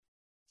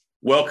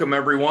Welcome,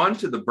 everyone,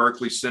 to the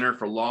Berkeley Center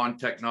for Law and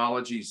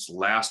Technology's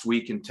Last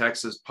Week in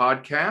Texas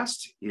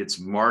podcast. It's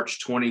March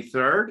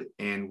 23rd,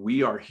 and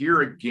we are here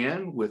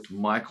again with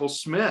Michael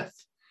Smith.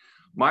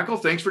 Michael,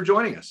 thanks for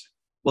joining us.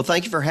 Well,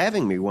 thank you for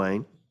having me,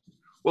 Wayne.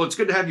 Well, it's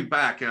good to have you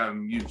back.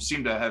 You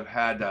seem to have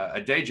had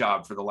a day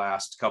job for the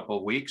last couple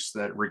of weeks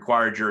that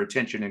required your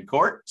attention in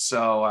court.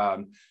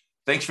 So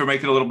thanks for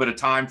making a little bit of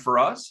time for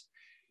us.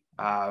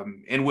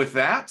 And with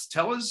that,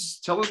 tell us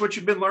what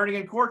you've been learning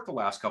in court the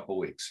last couple of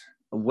weeks.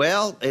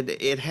 Well,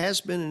 it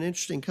has been an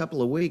interesting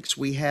couple of weeks.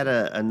 We had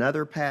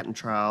another patent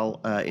trial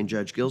in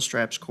Judge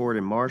Gilstrap's court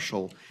in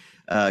Marshall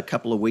a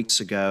couple of weeks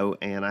ago,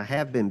 and I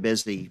have been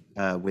busy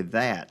with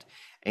that.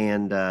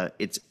 And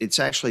it's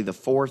actually the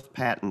fourth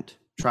patent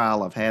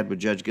trial I've had with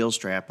Judge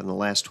Gilstrap in the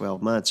last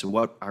 12 months. And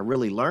what I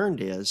really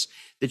learned is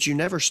that you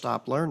never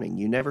stop learning.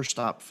 You never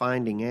stop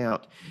finding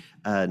out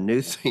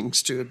new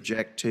things to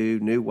object to,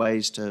 new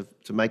ways to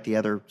make the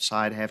other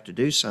side have to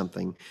do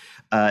something.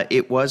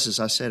 It was, as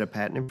I said, a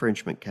patent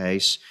infringement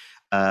case.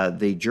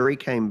 The jury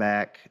came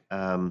back.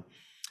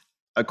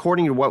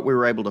 According to what we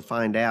were able to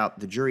find out,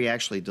 the jury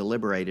actually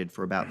deliberated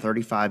for about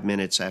 35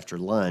 minutes after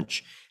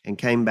lunch and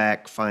came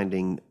back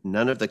finding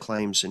none of the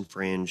claims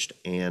infringed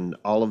and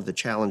all of the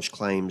challenge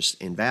claims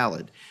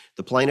invalid.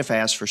 The plaintiff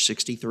asked for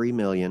 $63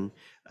 million,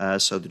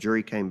 so the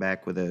jury came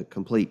back with a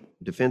complete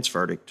defense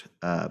verdict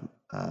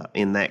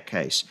in that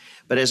case.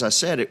 But as I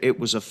said, it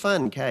was a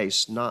fun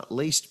case, not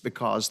least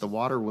because the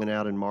water went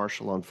out in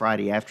Marshall on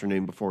Friday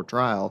afternoon before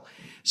trial.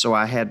 So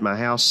I had my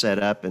house set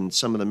up and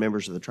some of the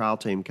members of the trial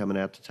team coming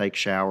out to take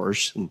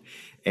showers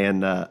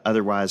and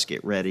otherwise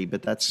get ready.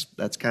 But that's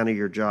kind of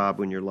your job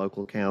when you're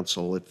local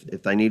counsel.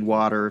 If they need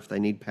water, if they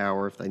need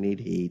power, if they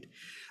need heat.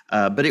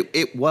 But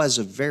it was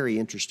a very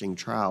interesting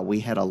trial.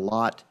 We had a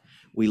lot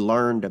we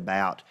learned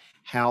about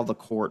how the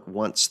court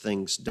wants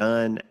things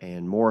done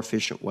and more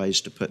efficient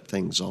ways to put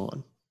things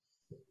on.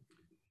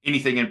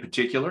 Anything in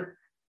particular?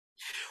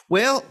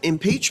 Well,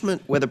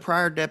 impeachment with a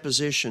prior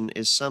deposition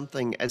is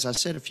something, as I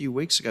said a few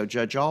weeks ago,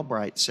 Judge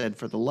Albright said,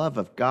 for the love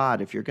of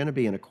God, if you're going to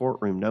be in a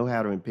courtroom, know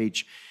how to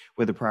impeach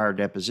with a prior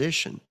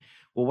deposition.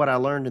 Well, what I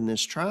learned in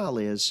this trial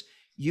is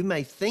you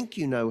may think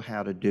you know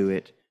how to do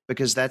it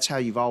because that's how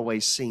you've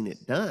always seen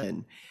it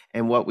done.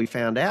 And what we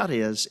found out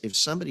is if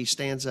somebody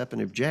stands up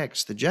and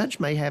objects, the judge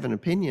may have an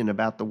opinion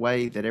about the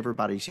way that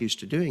everybody's used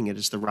to doing it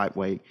is the right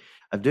way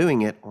of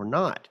doing it or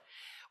not.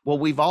 Well,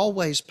 we've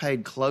always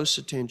paid close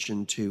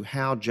attention to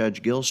how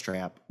Judge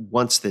Gilstrap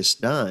wants this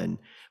done.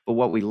 But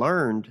what we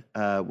learned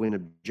when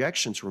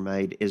objections were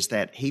made is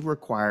that he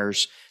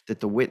requires that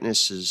the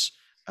witness's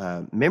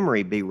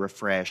memory be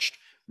refreshed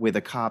with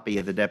a copy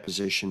of the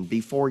deposition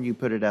before you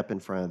put it up in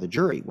front of the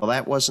jury. Well,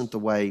 that wasn't the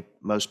way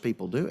most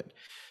people do it.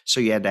 So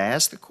you had to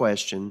ask the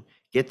question,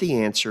 get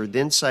the answer,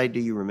 then say, do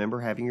you remember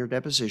having your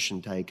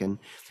deposition taken?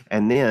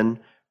 And then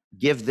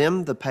give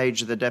them the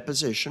page of the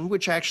deposition,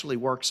 which actually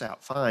works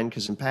out fine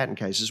because in patent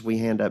cases, we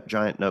hand up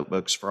giant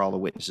notebooks for all the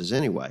witnesses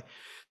anyway.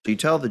 So you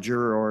tell the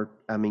juror,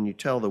 you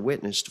tell the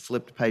witness to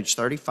flip to page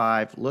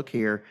 35, look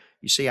here,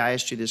 you see I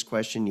asked you this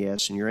question,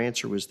 yes, and your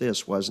answer was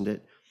this, wasn't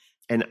it?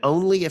 And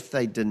only if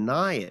they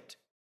deny it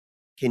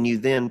can you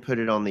then put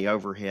it on the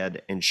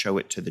overhead and show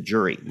it to the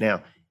jury.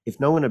 Now, if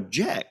no one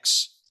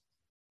objects,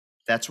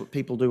 that's what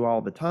people do all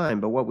the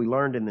time. But what we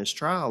learned in this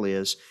trial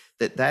is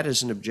that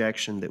is an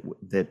objection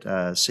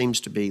that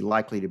seems to be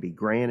likely to be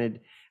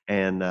granted.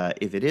 And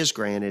if it is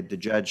granted, the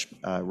judge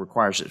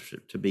requires it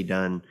to be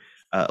done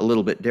a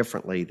little bit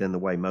differently than the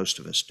way most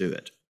of us do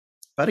it.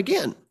 But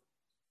again,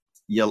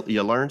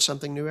 you learn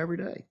something new every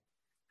day.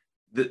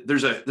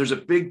 There's a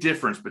big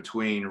difference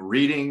between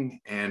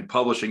reading and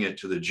publishing it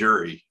to the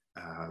jury.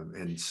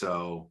 And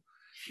so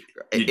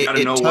you got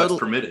to know what's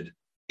permitted.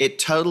 It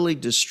totally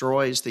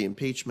destroys the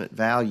impeachment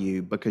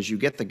value because you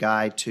get the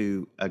guy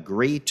to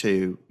agree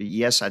to,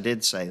 yes, I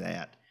did say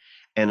that.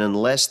 And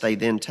unless they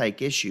then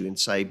take issue and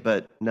say,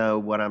 but no,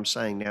 what I'm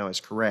saying now is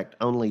correct,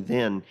 only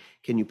then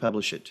can you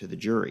publish it to the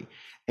jury.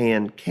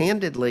 And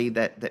candidly,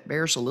 that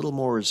bears a little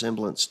more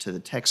resemblance to the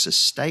Texas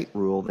state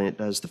rule than it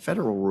does the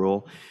federal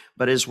rule.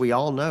 But as we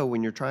all know,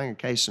 when you're trying a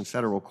case in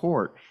federal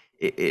court,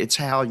 it's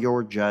how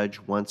your judge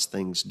wants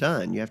things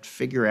done. You have to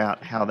figure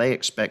out how they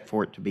expect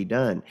for it to be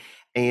done.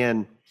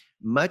 And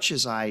much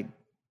as I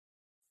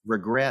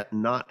regret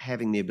not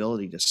having the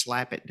ability to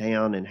slap it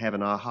down and have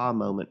an aha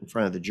moment in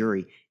front of the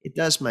jury, it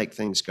does make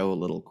things go a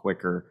little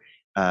quicker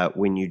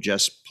when you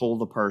just pull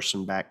the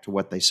person back to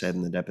what they said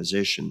in the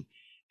deposition.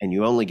 And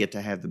you only get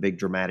to have the big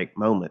dramatic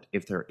moment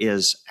if there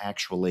is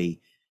actually,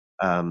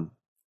 let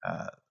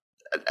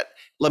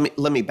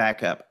me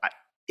back up.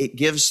 It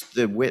gives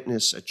the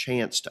witness a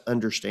chance to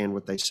understand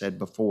what they said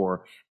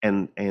before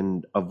and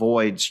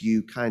avoids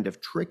you kind of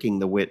tricking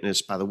the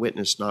witness by the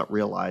witness not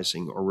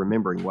realizing or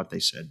remembering what they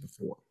said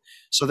before.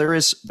 So there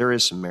is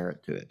some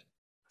merit to it.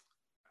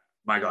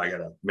 Michael, I got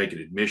to make an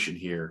admission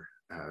here.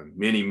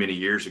 Many, many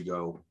years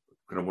ago,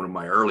 kind of one of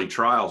my early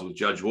trials with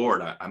Judge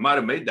Ward, I might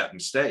have made that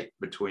mistake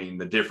between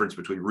the difference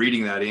between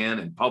reading that in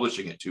and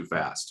publishing it too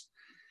fast.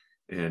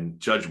 And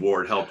Judge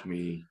Ward helped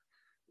me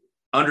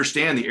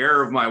understand the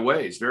error of my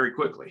ways very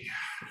quickly.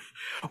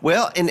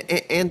 Well,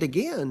 and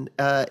again,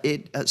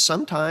 it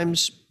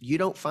sometimes you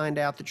don't find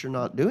out that you're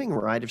not doing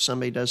right if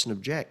somebody doesn't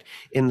object.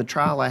 In the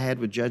trial I had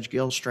with Judge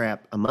Gilstrap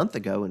a month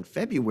ago in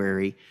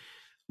February,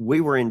 we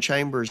were in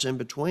chambers in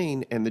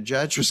between, and the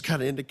judge was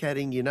kind of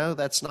indicating,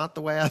 that's not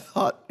the way I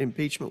thought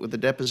impeachment with the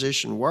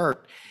deposition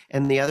worked.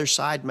 And the other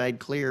side made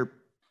clear,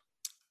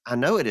 I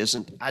know it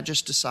isn't. I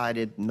just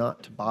decided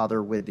not to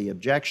bother with the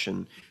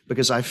objection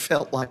because I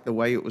felt like the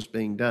way it was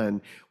being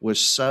done was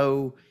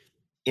so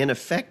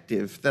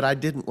ineffective that I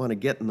didn't want to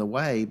get in the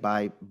way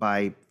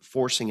by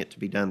forcing it to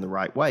be done the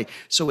right way.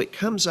 So it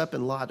comes up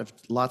in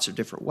lots of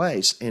different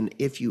ways. And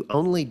if you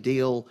only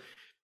deal,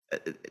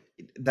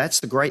 that's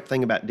the great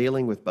thing about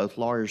dealing with both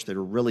lawyers that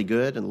are really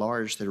good and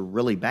lawyers that are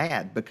really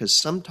bad, because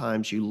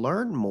sometimes you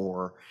learn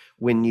more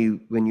when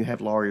you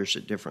have lawyers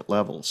at different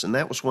levels. And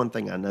that was one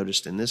thing I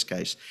noticed in this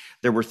case.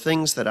 There were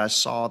things that I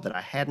saw that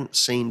I hadn't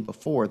seen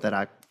before that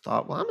I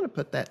thought, well, I'm going to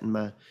put that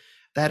in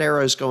that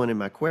arrow's going in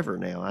my quiver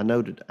now. I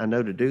know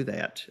to do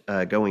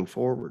that going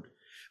forward.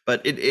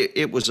 But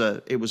it was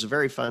a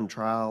very fun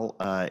trial.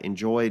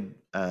 Enjoyed.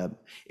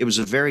 It was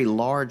a very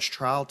large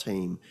trial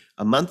team.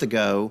 A month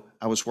ago,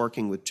 I was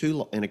working with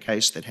in a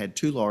case that had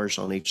 2 lawyers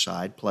on each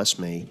side plus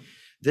me.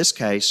 This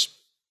case,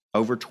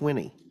 over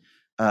 20.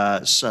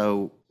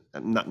 Over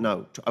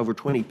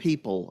 20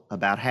 people,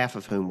 about half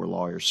of whom were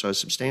lawyers. So a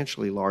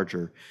substantially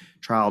larger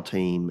trial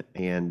team,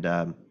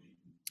 and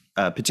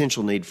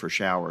potential need for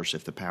showers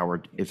if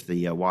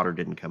the water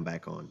didn't come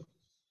back on.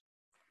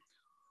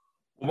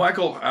 Well,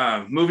 Michael,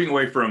 moving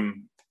away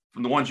from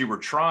the ones you were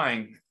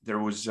trying, there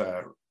was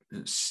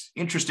this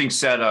interesting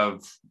set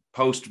of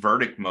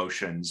post-verdict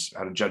motions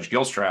out of Judge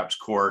Gilstrap's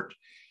court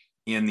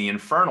in the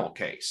Infernal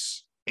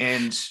case.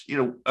 And,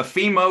 a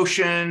fee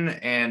motion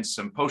and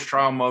some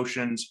post-trial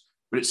motions,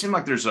 but it seemed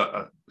like there's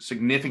a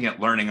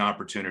significant learning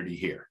opportunity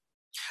here.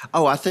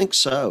 Oh, I think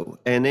so.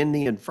 And in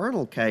the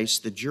Infernal case,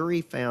 the jury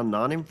found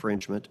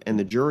non-infringement, and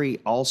the jury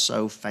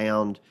also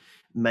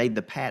made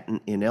the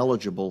patent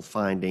ineligible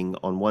finding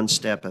on one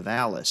step of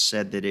Alice,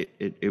 said that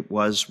it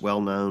was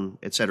well known,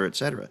 et cetera, et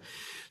cetera.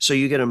 So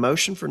you get a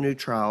motion for new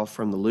trial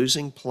from the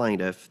losing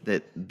plaintiff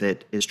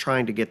that is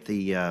trying to get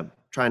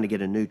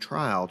a new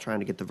trial, trying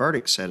to get the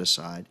verdict set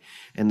aside.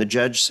 And the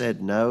judge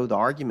said, no, the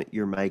argument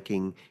you're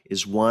making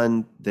is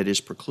one that is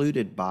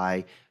precluded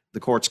by the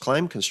court's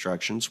claim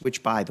constructions,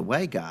 which, by the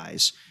way,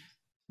 guys,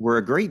 were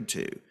agreed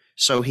to.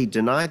 So he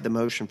denied the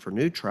motion for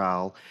new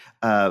trial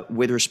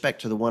with respect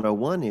to the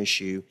 101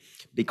 issue.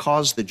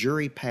 Because the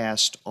jury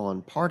passed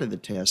on part of the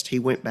test, he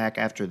went back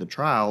after the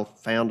trial,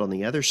 found on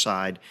the other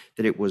side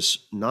that it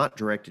was not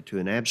directed to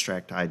an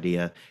abstract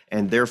idea,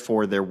 and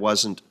therefore there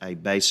wasn't a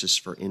basis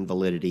for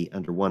invalidity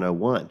under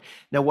 101.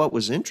 Now, what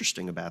was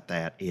interesting about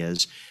that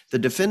is the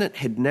defendant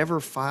had never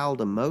filed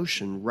a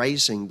motion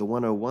raising the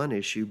 101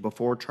 issue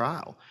before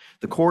trial.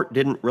 The court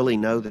didn't really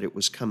know that it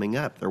was coming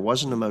up. There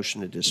wasn't a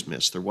motion to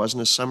dismiss. There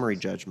wasn't a summary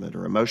judgment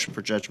or a motion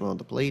for judgment on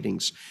the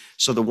pleadings.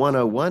 So the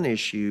 101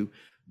 issue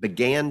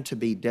began to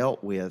be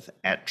dealt with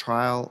at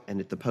trial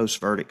and at the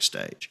post-verdict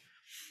stage.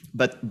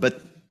 But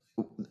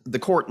the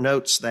court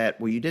notes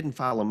that, well, you didn't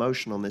file a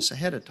motion on this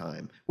ahead of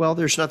time. Well,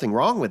 there's nothing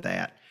wrong with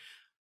that,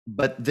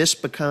 but this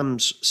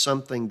becomes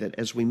something that,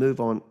 as we move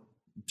on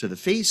to the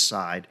fees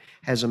side,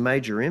 has a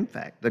major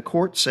impact. The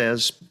court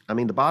says,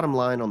 the bottom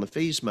line on the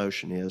fees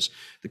motion is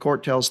the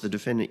court tells the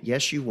defendant,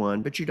 yes, you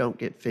won, but you don't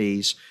get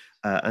fees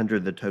under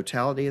the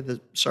totality of the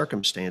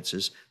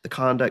circumstances. The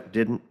conduct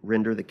didn't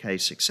render the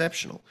case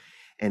exceptional.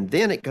 And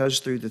then it goes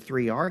through the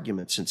 3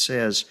 arguments and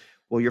says,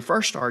 well, your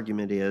first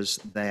argument is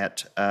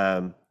that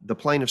the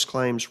plaintiff's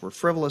claims were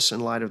frivolous in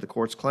light of the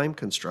court's claim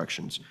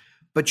constructions,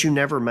 but you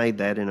never made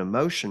that in a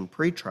motion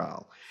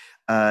pre-trial.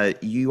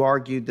 You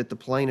argued that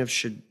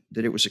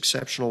that it was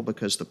exceptional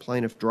because the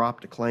plaintiff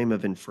dropped a claim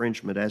of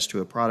infringement as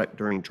to a product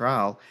during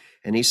trial,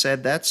 and he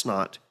said that's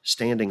not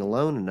standing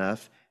alone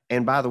enough.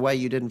 And by the way,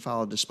 you didn't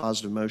file a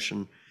dispositive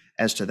motion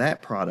as to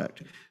that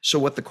product. So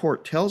what the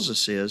court tells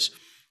us is,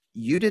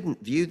 you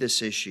didn't view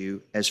this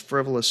issue as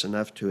frivolous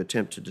enough to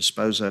attempt to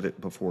dispose of it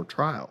before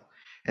trial.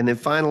 And then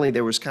finally,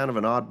 there was kind of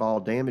an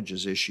oddball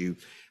damages issue.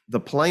 The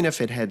plaintiff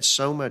had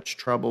so much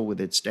trouble with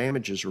its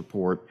damages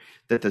report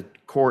that the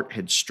court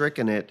had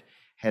stricken it,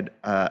 had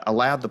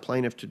allowed the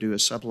plaintiff to do a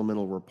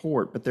supplemental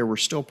report, but there were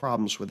still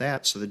problems with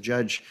that. So the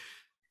judge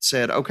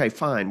said, okay,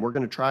 fine, we're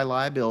going to try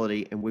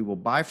liability and we will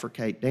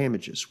bifurcate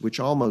damages, which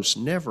almost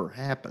never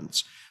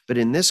happens. But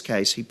in this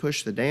case, he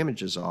pushed the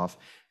damages off,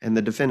 and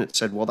the defendant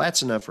said, well,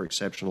 that's enough for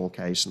exceptional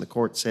case. And the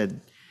court said,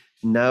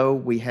 no,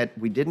 we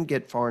didn't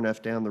get far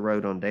enough down the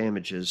road on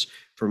damages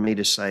for me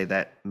to say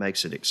that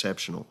makes it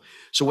exceptional.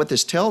 So what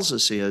this tells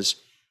us is,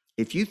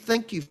 if you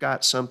think you've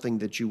got something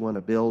that you want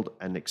to build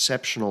an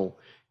exceptional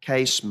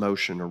case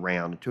motion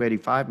around, a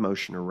 285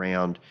 motion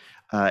around,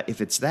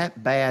 if it's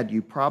that bad,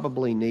 you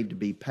probably need to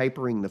be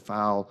papering the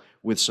file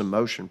with some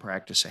motion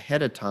practice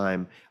ahead of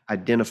time,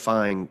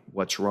 identifying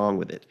what's wrong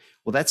with it.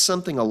 Well, that's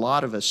something a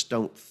lot of us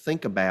don't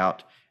think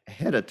about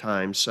ahead of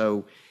time.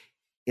 So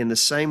in the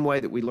same way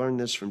that we learned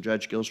this from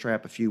Judge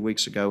Gilstrap a few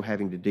weeks ago,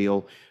 having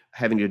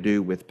to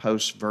do with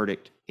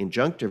post-verdict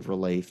injunctive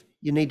relief,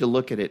 you need to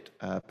look at it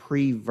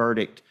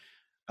pre-verdict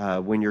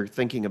when you're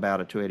thinking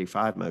about a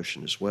 285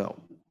 motion as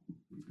well.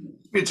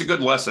 It's a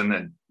good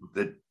lesson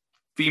that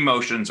fee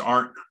motions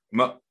aren't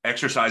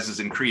exercises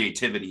in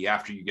creativity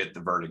after you get the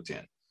verdict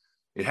in.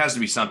 It has to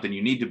be something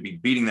you need to be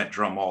beating that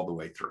drum all the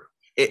way through.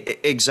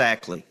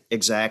 Exactly.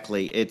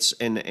 It's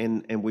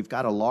and we've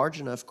got a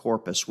large enough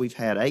corpus. We've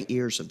had 8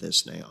 years of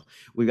this now.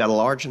 We've got a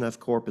large enough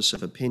corpus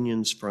of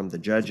opinions from the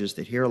judges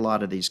that hear a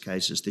lot of these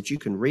cases that you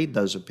can read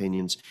those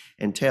opinions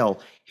and tell,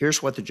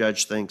 here's what the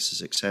judge thinks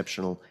is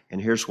exceptional and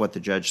here's what the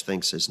judge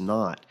thinks is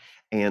not,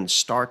 and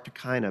start to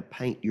kind of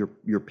paint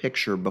your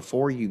picture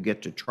before you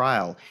get to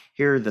trial.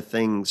 Here are the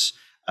things,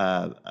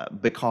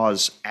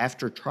 because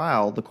after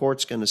trial, the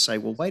court's going to say,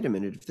 well, wait a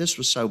minute, if this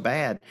was so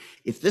bad,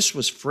 if this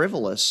was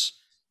frivolous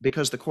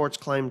because the court's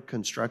claimed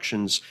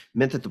constructions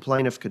meant that the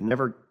plaintiff could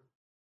never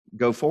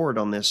go forward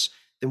on this,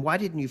 then why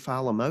didn't you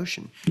file a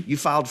motion? You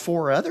filed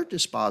 4 other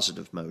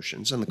dispositive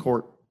motions, and the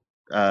court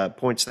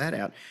points that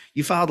out.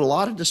 You filed a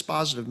lot of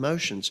dispositive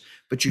motions,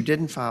 but you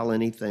didn't file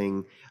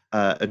anything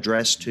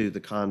addressed to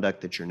the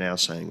conduct that you're now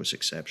saying was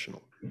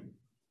exceptional.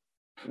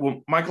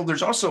 Well, Michael,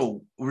 there's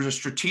a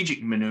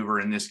strategic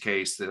maneuver in this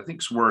case that I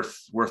think is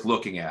worth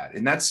looking at,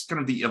 and that's kind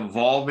of the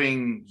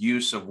evolving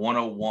use of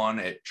 101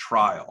 at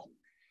trial.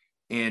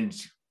 And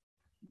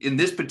in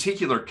this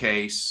particular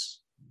case,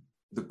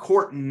 the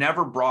court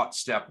never brought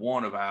step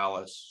 1 of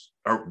Alice,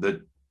 or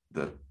the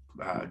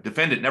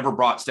defendant never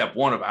brought step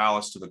 1 of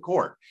Alice to the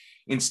court.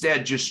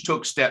 Instead, just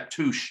took step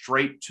 2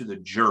 straight to the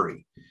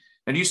jury.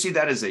 And do you see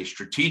that as a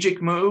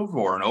strategic move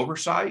or an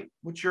oversight?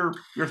 What's your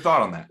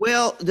thought on that?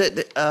 Well,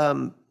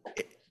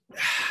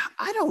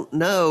 I don't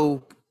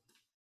know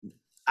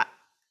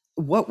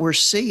what we're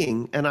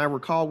seeing. And I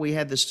recall we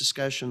had this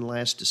discussion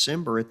last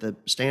December at the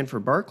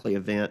Stanford Berkeley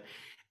event.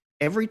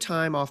 Every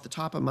time off the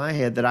top of my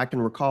head that I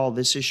can recall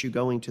this issue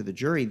going to the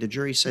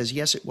jury says,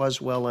 yes, it was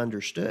well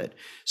understood.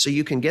 So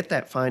you can get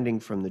that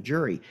finding from the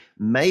jury.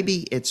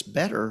 Maybe it's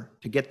better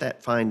to get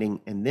that finding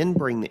and then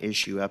bring the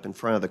issue up in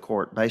front of the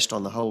court based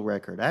on the whole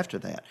record after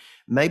that.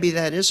 Maybe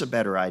that is a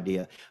better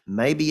idea.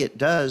 Maybe it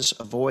does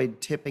avoid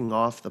tipping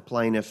off the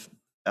plaintiff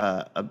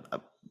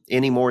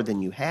any more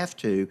than you have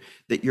to,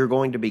 that you're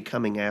going to be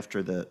coming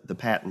after the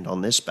patent on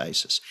this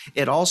basis.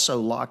 It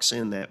also locks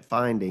in that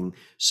finding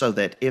so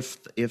that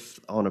if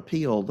on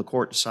appeal the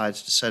court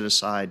decides to set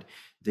aside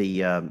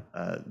the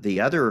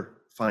other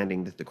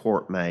finding that the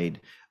court made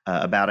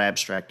about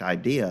abstract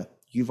idea,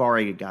 you've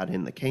already got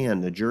in the can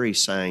the jury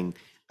saying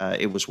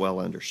it was well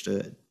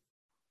understood.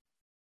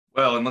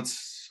 Well,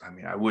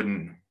 and I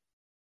wouldn't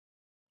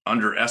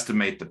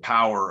underestimate the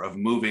power of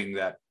moving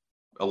that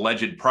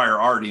alleged prior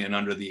art in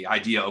under the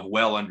idea of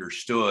well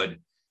understood,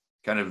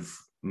 kind of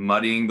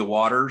muddying the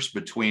waters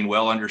between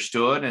well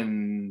understood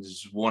and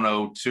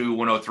 102,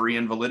 103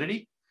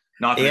 invalidity.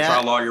 Not that a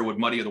trial lawyer would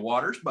muddy the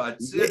waters, but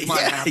it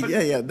might happen.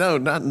 Yeah. No,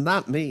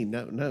 not me.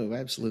 No,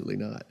 absolutely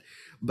not.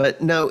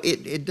 But no,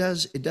 it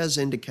does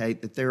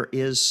indicate that there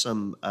is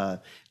some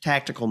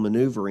tactical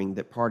maneuvering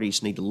that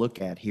parties need to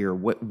look at here.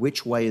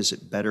 Which way is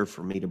it better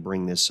for me to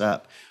bring this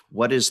up?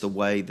 What is the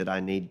way that I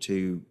need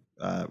to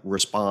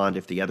respond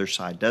if the other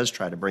side does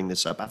try to bring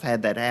this up? I've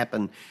had that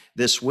happen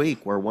this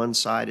week where one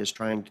side is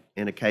trying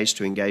in a case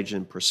to engage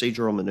in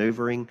procedural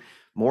maneuvering.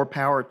 More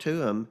power to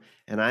them,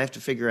 and I have to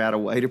figure out a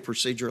way to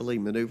procedurally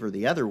maneuver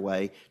the other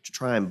way to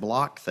try and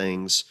block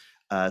things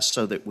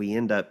so that we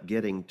end up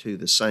getting to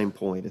the same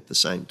point at the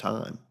same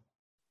time.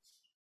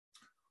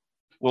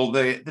 Well,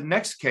 the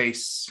next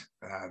case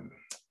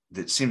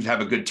that seems to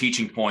have a good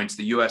teaching points,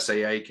 the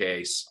USAA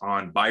case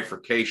on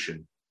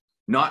bifurcation.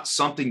 Not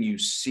something you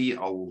see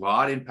a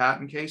lot in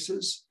patent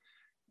cases,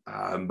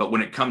 but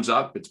when it comes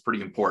up, it's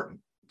pretty important.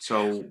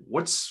 So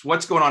what's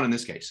going on in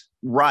this case?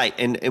 Right,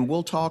 and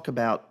we'll talk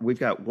about, we've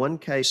got one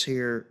case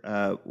here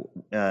out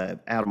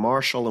of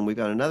Marshall, and we've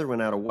got another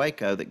one out of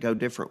Waco that go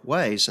different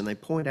ways, and they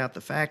point out the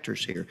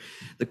factors here.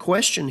 The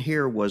question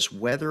here was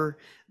whether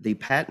the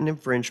patent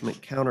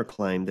infringement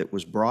counterclaim that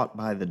was brought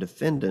by the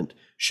defendant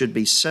should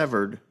be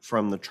severed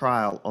from the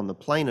trial on the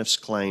plaintiff's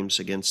claims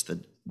against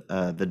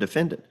the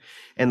defendant.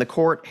 And the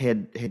court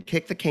had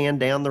kicked the can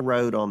down the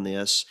road on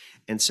this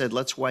and said,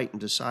 let's wait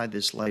and decide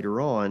this later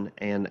on.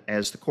 And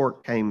as the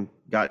court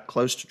got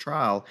close to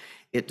trial,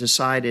 it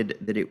decided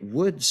that it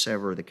would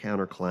sever the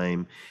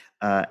counterclaim.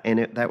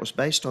 And that was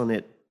based on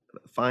it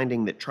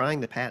finding that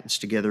trying the patents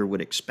together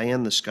would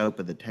expand the scope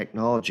of the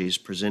technologies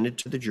presented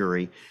to the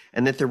jury,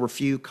 and that there were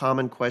few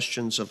common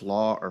questions of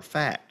law or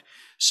fact.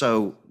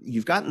 So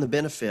you've gotten the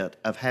benefit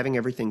of having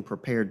everything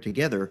prepared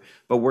together,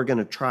 but we're going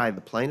to try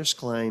the plaintiff's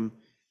claim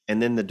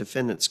and then the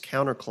defendant's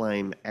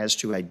counterclaim as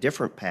to a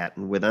different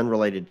patent with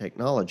unrelated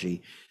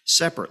technology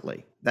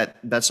separately.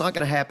 That's not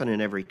going to happen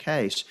in every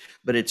case,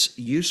 but it's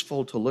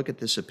useful to look at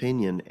this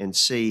opinion and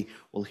see,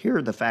 well, here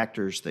are the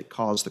factors that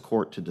cause the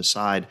court to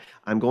decide,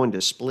 I'm going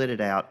to split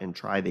it out and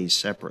try these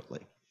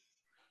separately.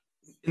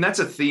 And that's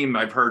a theme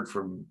I've heard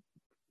from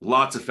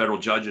lots of federal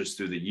judges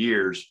through the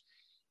years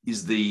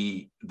is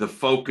the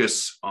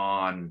focus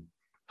on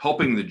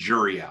helping the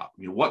jury out.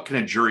 What can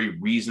a jury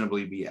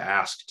reasonably be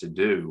asked to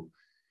do?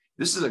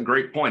 This is a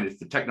great point. If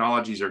the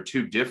technologies are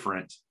too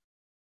different,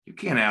 you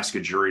can't ask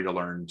a jury to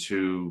learn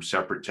two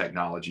separate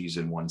technologies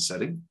in one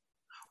setting.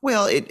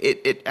 Well,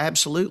 it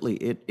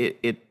absolutely,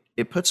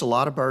 it puts a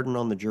lot of burden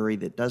on the jury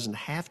that doesn't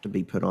have to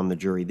be put on the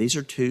jury. These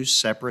are two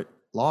separate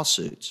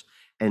lawsuits,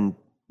 and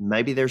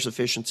maybe there's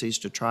efficiencies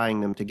to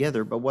trying them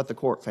together. But what the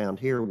court found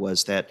here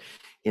was that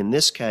in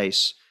this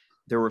case,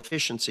 there were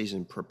efficiencies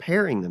in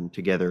preparing them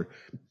together,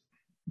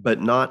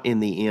 but not in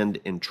the end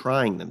in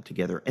trying them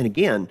together. And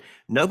again,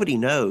 nobody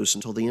knows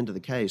until the end of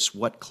the case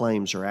what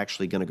claims are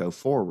actually going to go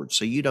forward.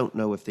 So you don't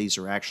know if these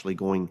are actually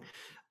going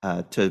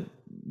to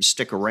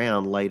stick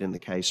around late in the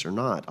case or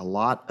not. A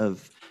lot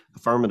of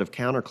affirmative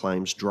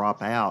counterclaims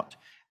drop out,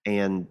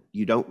 and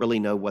you don't really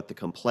know what the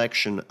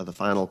complexion of the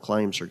final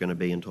claims are going to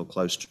be until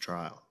close to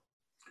trial.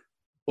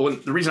 Well,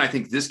 the reason I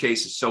think this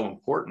case is so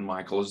important,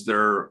 Michael, is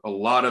there are a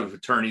lot of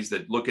attorneys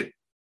that look at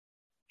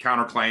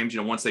counterclaims,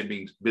 once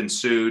they've been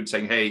sued,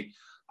 saying, hey,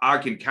 I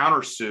can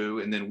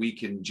countersue, and then we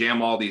can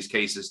jam all these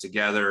cases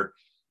together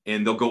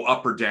and they'll go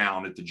up or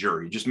down at the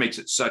jury. It just makes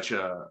it such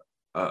a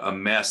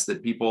mess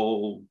that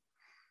people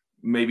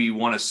maybe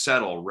want to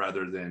settle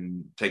rather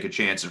than take a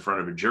chance in front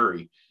of a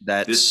jury.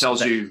 This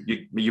tells you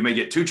may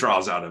get two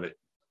trials out of it.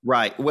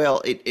 Right.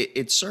 Well,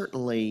 it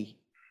certainly,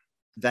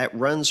 that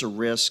runs a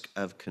risk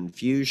of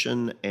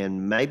confusion,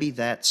 and maybe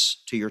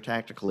that's to your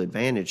tactical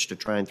advantage to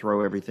try and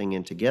throw everything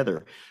in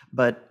together.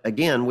 But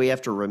again, we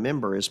have to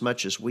remember, as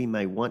much as we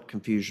may want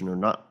confusion or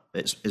not,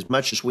 as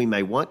much as we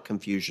may want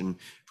confusion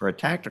for a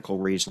tactical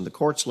reason, the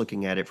court's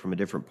looking at it from a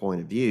different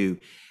point of view.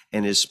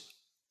 And this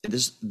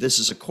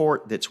is a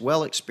court that's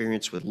well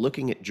experienced with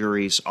looking at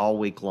juries all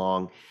week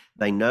long.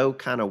 They know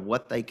kind of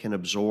what they can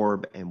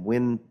absorb and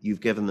when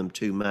you've given them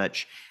too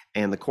much,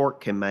 and the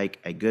court can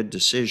make a good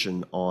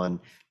decision on,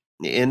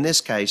 in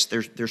this case,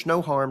 there's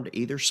no harm to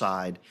either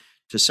side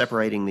to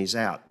separating these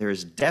out. There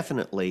is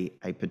definitely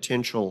a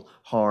potential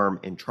harm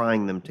in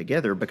trying them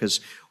together, because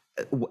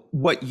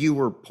what you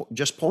were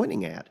just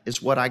pointing at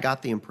is what I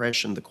got the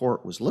impression the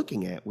court was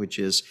looking at, which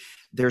is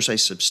there's a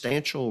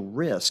substantial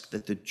risk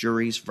that the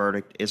jury's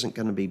verdict isn't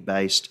going to be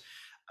based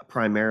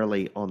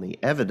primarily on the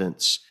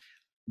evidence.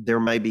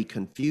 There may be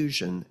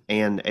confusion,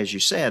 and as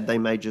you said, they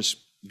may just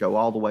go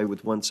all the way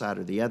with one side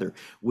or the other.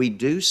 We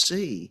do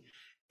see,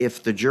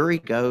 if the jury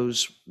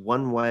goes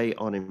one way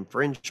on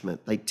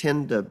infringement, they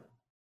tend to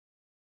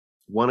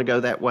want to go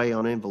that way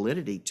on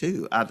invalidity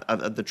too.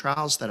 Of the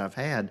trials that I've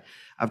had,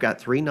 I've got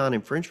 3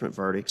 non-infringement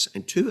verdicts,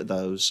 and 2 of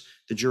those,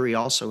 the jury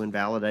also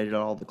invalidated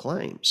all the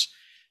claims.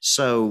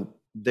 So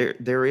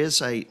there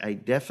is a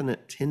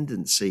definite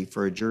tendency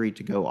for a jury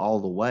to go all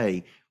the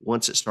way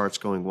once it starts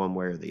going one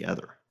way or the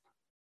other.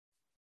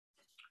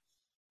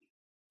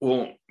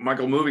 Well,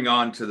 Michael, moving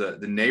on to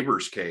the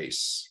Neighbors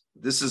case,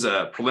 this is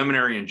a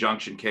preliminary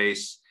injunction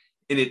case,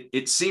 and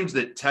it seems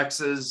that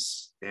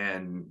Texas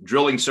and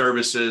drilling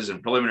services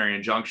and preliminary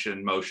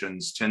injunction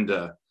motions tend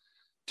to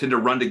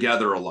run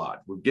together a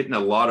lot. We're getting a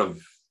lot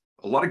of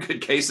good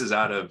cases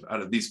out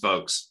of these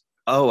folks.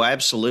 Oh,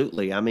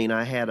 absolutely. I mean,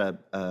 I had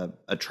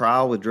a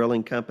trial with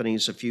drilling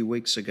companies a few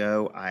weeks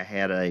ago. I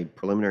had a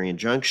preliminary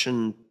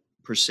injunction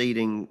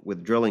proceeding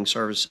with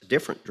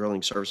different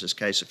drilling services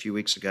case a few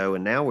weeks ago,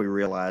 and now we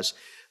realize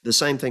the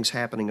same thing's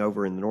happening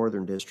over in the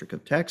Northern District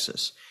of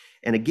Texas.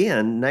 And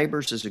again,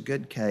 Neighbors is a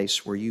good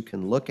case where you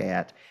can look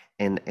at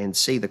and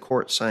see the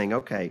court saying,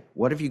 okay,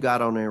 what have you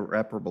got on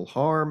irreparable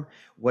harm?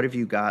 What have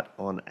you got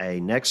on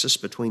a nexus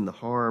between the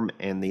harm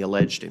and the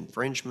alleged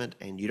infringement?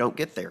 And you don't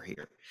get there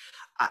here.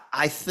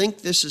 I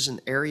think this is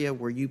an area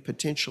where you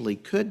potentially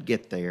could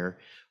get there,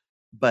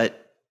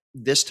 but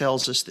this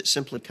tells us that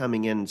simply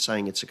coming in and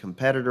saying it's a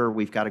competitor,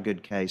 we've got a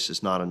good case,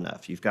 is not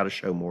enough. You've got to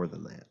show more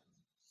than that.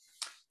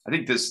 I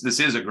think this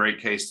is a great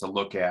case to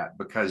look at,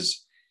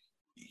 because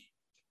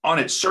on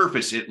its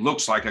surface, it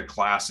looks like a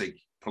classic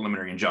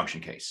preliminary injunction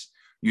case.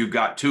 You've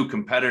got 2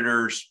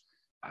 competitors.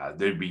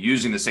 They'd be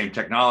using the same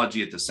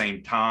technology at the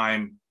same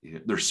time.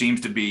 There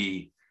seems to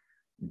be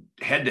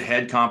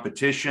head-to-head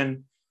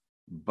competition,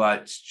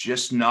 but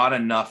just not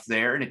enough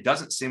there. And it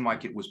doesn't seem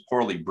like it was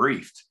poorly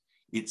briefed.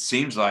 It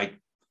seems like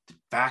the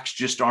facts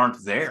just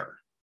aren't there.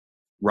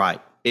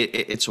 Right.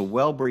 It's a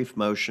well-briefed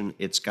motion.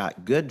 It's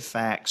got good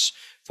facts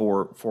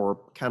for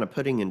kind of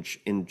putting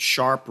in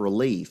sharp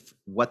relief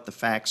what the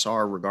facts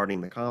are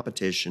regarding the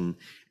competition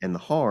and the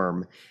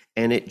harm.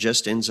 And it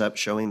just ends up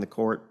showing the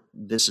court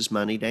this is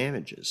money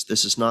damages.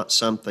 This is not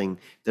something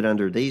that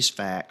under these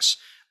facts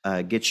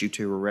gets you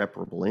to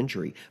irreparable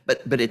injury.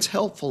 But it's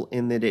helpful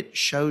in that it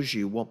shows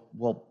you,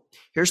 well,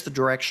 here's the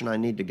direction I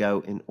need to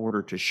go in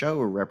order to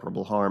show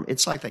irreparable harm.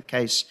 It's like that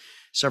case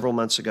several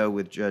months ago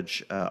with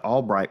Judge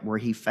Albright, where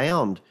he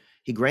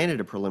granted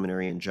a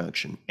preliminary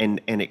injunction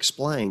and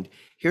explained,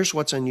 here's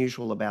what's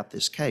unusual about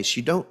this case.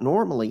 You don't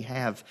normally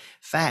have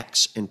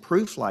facts and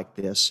proof like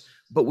this,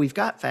 but we've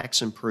got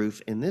facts and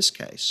proof in this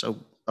case.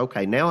 So,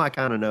 okay, now I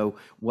kind of know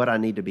what I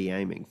need to be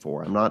aiming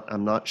for.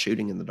 I'm not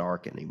shooting in the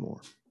dark anymore.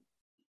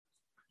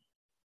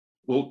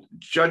 Well,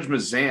 Judge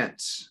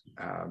Mazant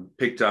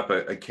picked up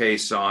a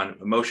case on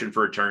a motion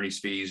for attorney's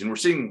fees, and we're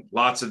seeing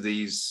lots of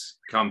these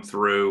come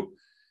through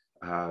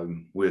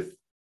with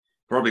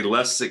probably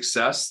less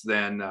success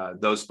than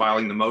those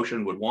filing the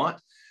motion would want.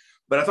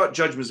 But I thought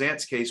Judge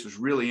Mazant's case was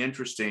really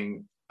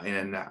interesting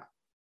in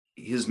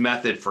his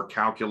method for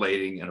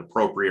calculating an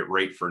appropriate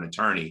rate for an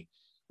attorney,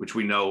 which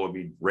we know, I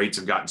mean, rates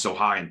have gotten so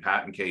high in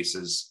patent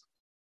cases,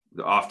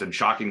 often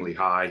shockingly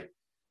high.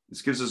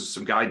 This gives us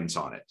some guidance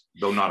on it,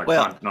 though not a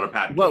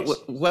patent case.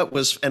 What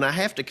was, and I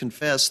have to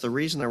confess, the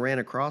reason I ran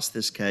across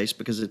this case,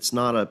 because it's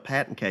not a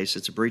patent case,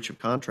 it's a breach of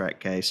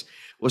contract case,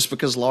 was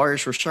because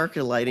lawyers were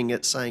circulating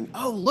it saying,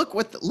 "Oh, look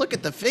at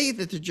the fee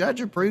that the judge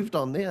approved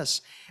on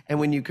this." And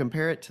when you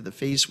compare it to the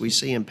fees we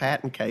see in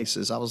patent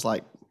cases, I was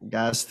like,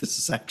 guys, this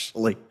is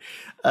actually,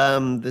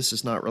 this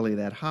is not really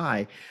that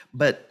high.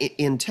 But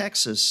in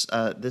Texas,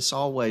 this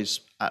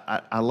always,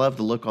 I love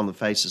the look on the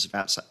faces of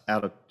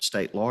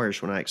out-of-state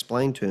lawyers when I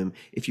explain to them,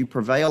 if you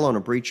prevail on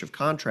a breach of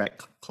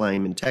contract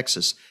claim in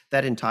Texas,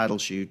 that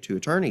entitles you to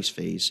attorney's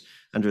fees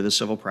under the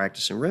Civil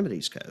Practice and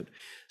Remedies Code.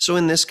 So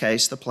in this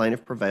case, the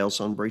plaintiff prevails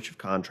on breach of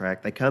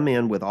contract. They come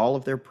in with all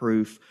of their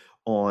proof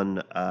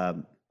on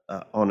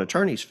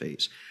attorney's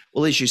fees.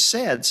 Well, as you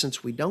said,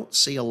 since we don't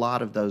see a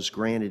lot of those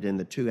granted in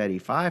the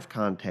 285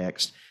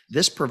 context,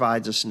 this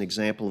provides us an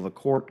example of a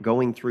court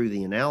going through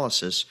the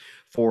analysis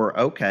for,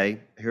 okay,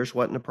 here's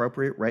what an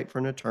appropriate rate for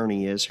an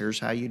attorney is, here's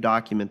how you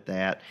document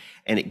that,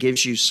 and it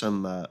gives you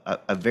some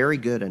a very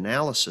good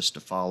analysis to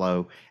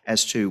follow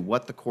as to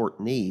what the court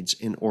needs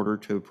in order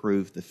to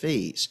approve the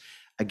fees.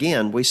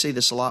 Again, we see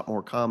this a lot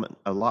more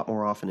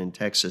often in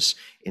Texas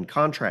in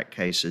contract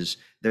cases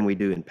than we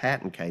do in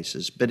patent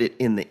cases, but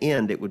in the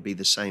end, it would be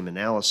the same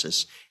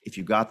analysis if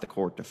you got the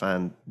court to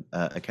find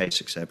a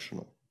case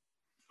exceptional.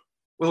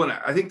 Well, and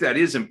I think that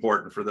is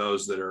important for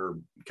those that are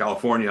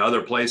California,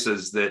 other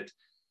places, that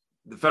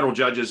the federal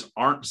judges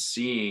aren't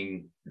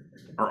seeing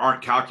or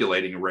aren't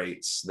calculating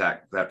rates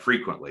that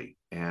frequently,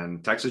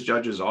 and Texas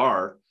judges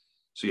are.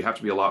 So you have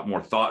to be a lot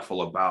more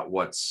thoughtful about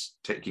what's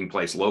taking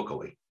place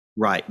locally.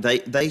 Right.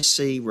 They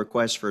see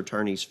requests for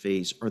attorney's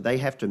fees, or they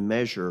have to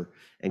measure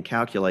and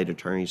calculate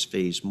attorney's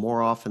fees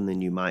more often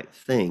than you might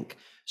think.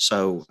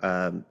 So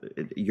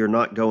you're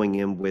not going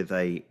in with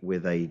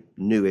a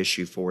new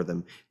issue for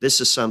them.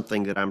 This is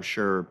something that I'm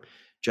sure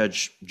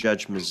Judge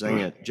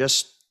Mazant,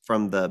 just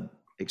from the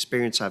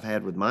experience I've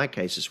had with my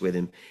cases with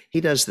him, he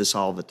does this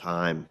all the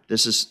time.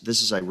 This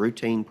is a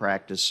routine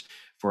practice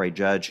for a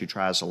judge who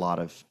tries a lot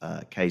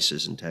of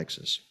cases in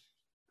Texas.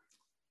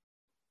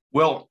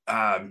 Well,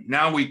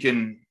 now we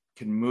can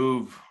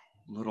move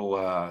a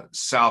little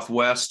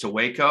southwest to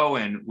Waco,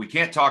 and we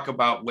can't talk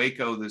about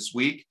Waco this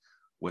week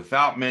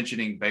without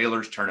mentioning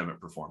Baylor's tournament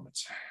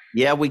performance.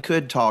 Yeah, we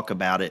could talk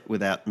about it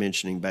without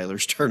mentioning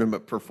Baylor's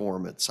tournament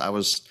performance.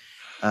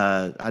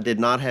 I did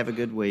not have a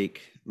good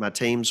week. My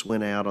teams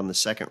went out on the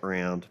second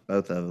round,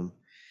 both of them.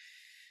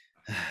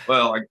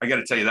 Well, I got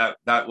to tell you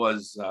that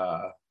was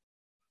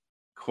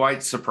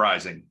quite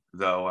surprising,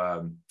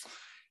 though.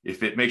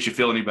 If it makes you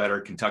feel any better,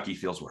 Kentucky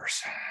feels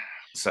worse.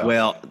 So,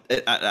 well,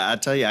 I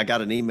tell you, I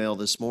got an email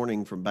this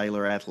morning from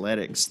Baylor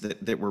Athletics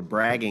that were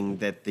bragging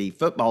that the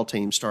football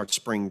team starts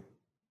spring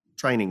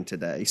training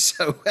today.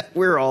 So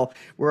we're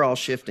all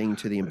shifting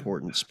to the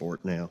important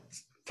sport now.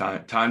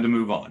 Time to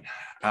move on.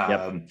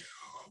 Yep.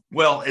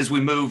 Well, as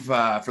we move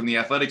from the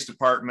athletics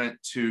department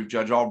to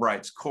Judge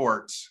Albright's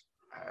court,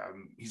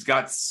 he's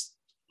got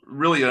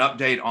really an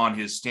update on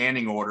his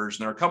standing orders.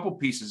 And there are a couple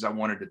pieces I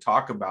wanted to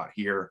talk about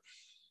here.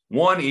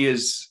 One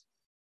is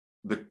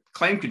the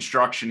claim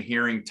construction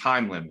hearing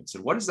time limits.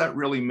 And what does that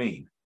really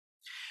mean?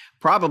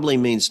 Probably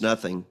means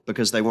nothing,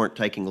 because they weren't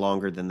taking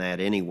longer than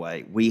that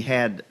anyway. We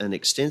had an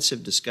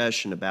extensive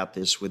discussion about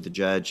this with the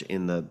judge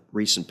in the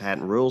recent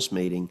patent rules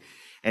meeting,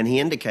 and he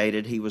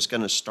indicated he was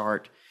going to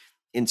start,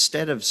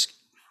 instead of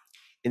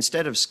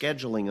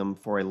scheduling them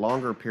for a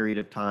longer period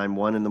of time,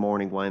 one in the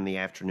morning, one in the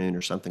afternoon,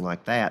 or something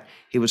like that,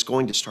 he was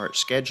going to start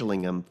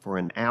scheduling them for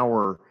an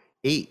hour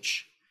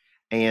each.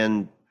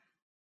 And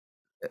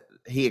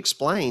he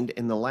explained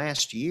in the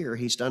last year,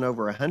 he's done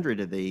over 100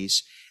 of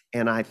these.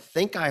 And I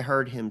think I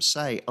heard him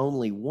say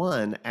only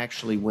one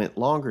actually went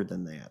longer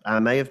than that. I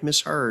may have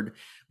misheard,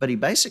 but he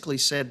basically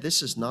said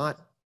this is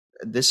not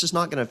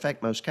going to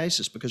affect most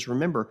cases, because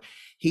remember,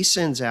 he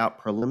sends out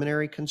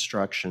preliminary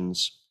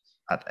constructions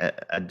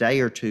a day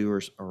or two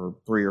or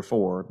 3 or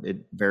 4. It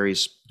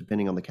varies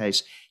depending on the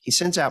case. He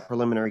sends out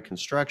preliminary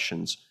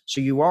constructions, so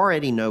you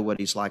already know what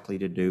he's likely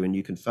to do, and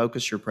you can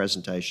focus your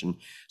presentation,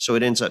 so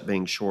it ends up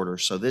being shorter.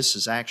 So this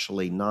is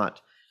actually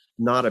not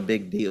a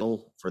big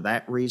deal for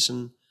that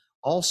reason.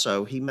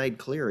 Also, he made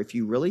clear, if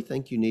you really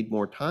think you need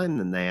more time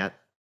than that,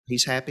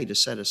 he's happy to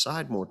set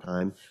aside more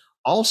time.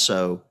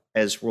 Also,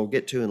 as we'll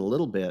get to in a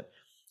little bit,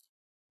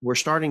 we're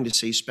starting to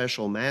see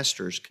special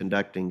masters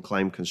conducting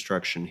claim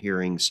construction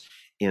hearings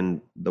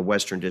in the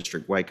Western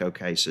District Waco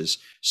cases.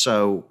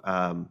 So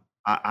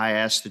I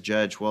asked the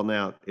judge, well,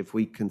 now, if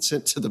we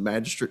consent to the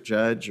magistrate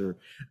judge, or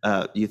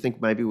you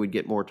think maybe we'd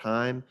get more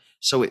time?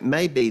 So it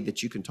may be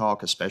that you can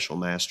talk a special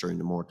master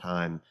into more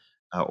time,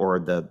 or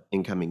the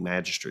incoming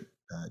magistrate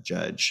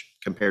judge,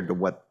 compared to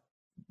what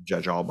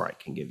Judge Albright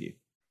can give you.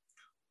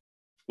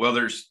 Well,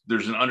 there's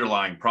an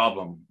underlying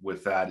problem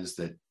with that, is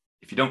that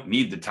if you don't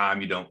need the time,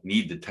 you don't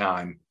need the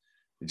time.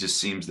 It just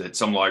seems that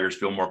some lawyers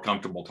feel more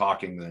comfortable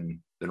talking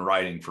than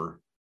writing for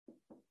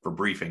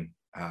briefing.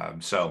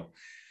 So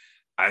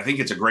I think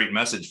it's a great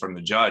message from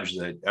the judge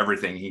that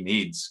everything he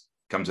needs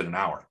comes in an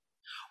hour.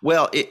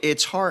 Well,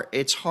 it's hard.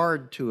 It's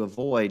hard to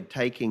avoid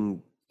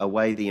taking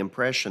away the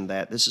impression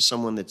that this is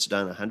someone that's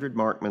done 100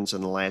 Markmans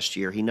in the last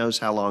year. He knows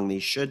how long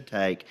these should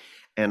take,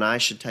 and I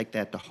should take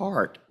that to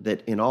heart,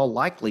 that in all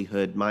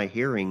likelihood, my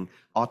hearing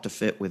ought to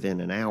fit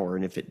within an hour.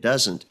 And if it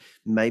doesn't,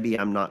 maybe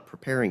I'm not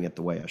preparing it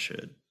the way I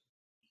should.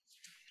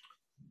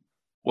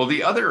 Well,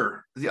 the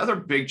other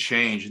big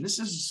change, and this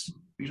is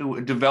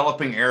a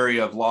developing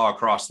area of law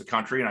across the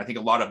country, and I think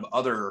a lot of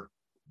other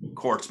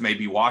courts may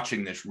be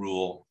watching this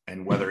rule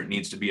and whether it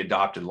needs to be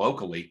adopted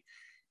locally.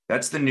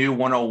 That's the new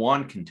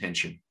 101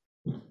 contention.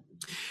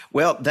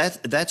 Well,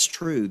 that's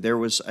true. There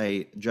was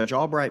Judge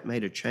Albright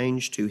made a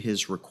change to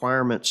his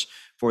requirements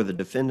for the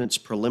defendant's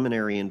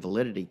preliminary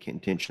invalidity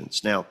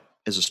contentions. Now,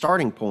 as a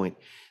starting point,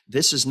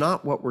 this is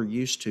not what we're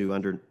used to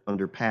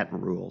under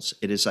patent rules.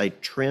 It is a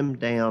trimmed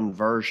down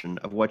version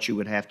of what you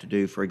would have to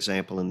do, for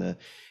example, in the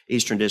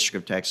Eastern District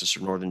of Texas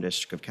or Northern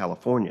District of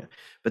California.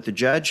 But the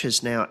judge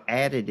has now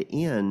added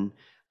in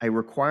a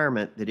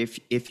requirement that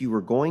if you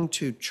were going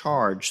to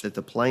charge that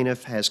the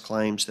plaintiff has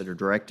claims that are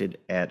directed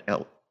at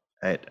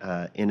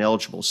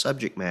ineligible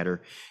subject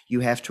matter, you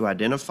have to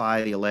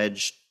identify the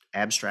alleged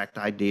abstract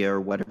idea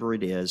or whatever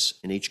it is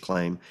in each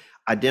claim,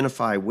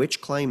 identify which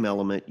claim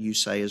element you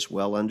say is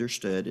well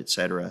understood, et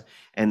cetera,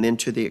 and then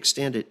to the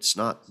extent it's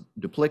not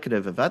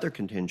duplicative of other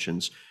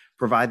contentions,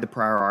 provide the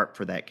prior art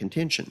for that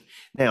contention.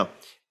 Now,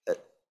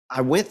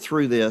 I went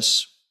through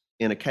this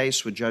in a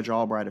case with Judge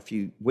Albright a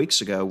few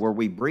weeks ago where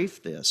we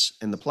briefed this,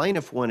 and the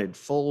plaintiff wanted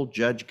full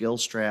Judge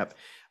Gilstrap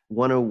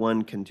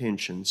 101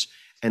 contentions,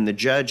 and the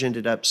judge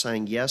ended up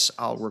saying, yes,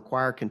 I'll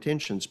require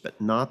contentions, but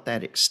not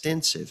that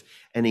extensive.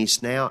 And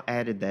he's now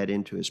added that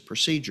into his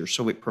procedure.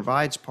 So it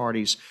provides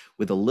parties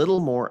with a little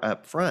more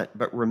upfront.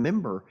 But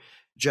remember,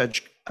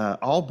 Judge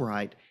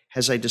Albright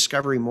has a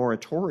discovery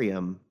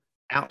moratorium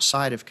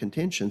outside of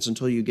contentions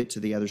until you get to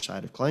the other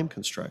side of claim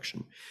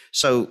construction.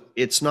 So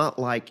it's not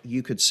like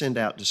you could send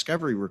out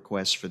discovery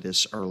requests for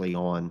this early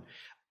on.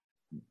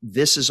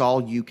 This is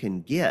all you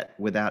can get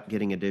without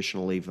getting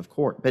additional leave of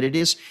court. But it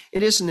is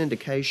an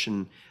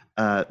indication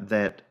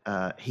that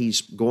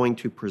he's going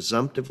to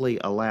presumptively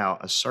allow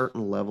a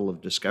certain level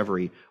of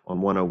discovery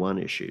on 101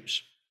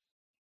 issues.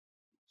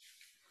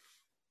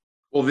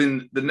 Well,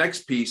 then the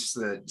next piece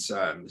that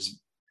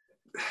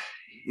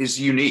is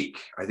unique,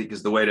 I think,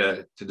 is the way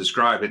to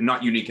describe it.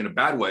 Not unique in a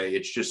bad way.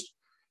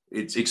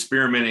 It's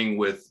experimenting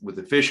with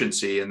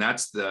efficiency, and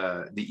that's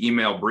the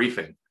email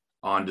briefing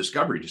on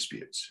discovery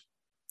disputes.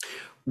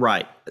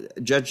 Right.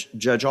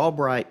 Judge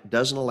Albright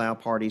doesn't allow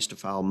parties to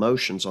file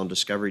motions on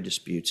discovery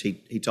disputes.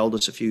 He told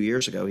us a few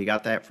years ago he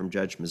got that from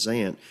Judge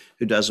Mazant,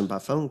 who does them by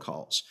phone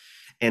calls.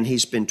 And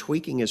he's been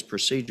tweaking his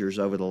procedures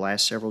over the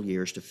last several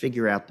years to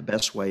figure out the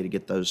best way to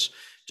get those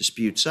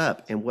disputes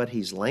up. And what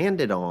he's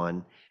landed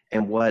on,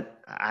 and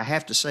what I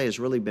have to say has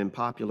really been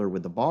popular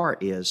with the bar,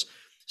 is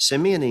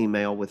send me an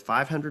email with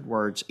 500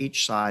 words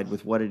each side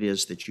with what it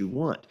is that you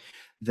want.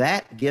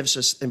 That gives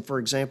us, and for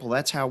example,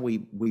 that's how we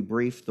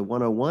brief the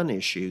 101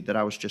 issue that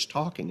I was just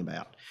talking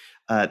about.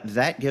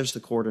 That gives the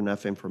court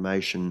enough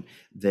information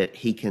that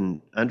he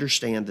can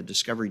understand the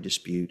discovery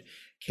dispute,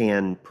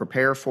 can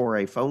prepare for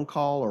a phone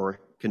call, or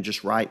can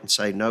just write and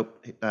say,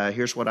 nope,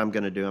 here's what I'm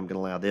going to do. I'm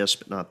going to allow this,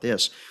 but not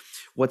this.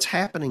 What's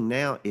happening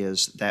now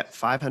is that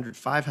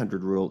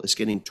 500 rule is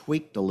getting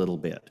tweaked a little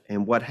bit.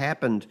 And what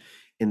happened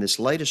in this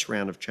latest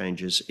round of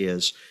changes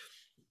is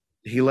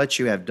he lets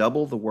you have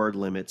double the word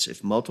limits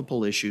if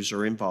multiple issues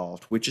are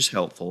involved, which is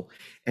helpful.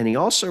 And he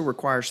also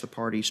requires the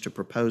parties to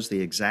propose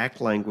the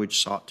exact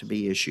language sought to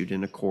be issued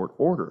in a court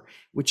order,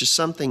 which is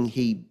something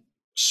he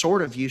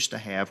sort of used to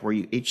have, where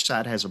each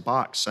side has a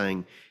box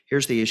saying,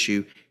 here's the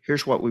issue,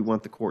 here's what we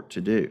want the court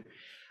to do.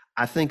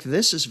 I think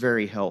this is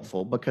very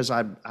helpful because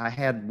I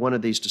had one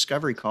of these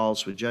discovery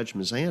calls with Judge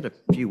Mazant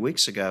a few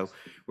weeks ago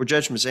where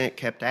Judge Mazant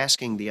kept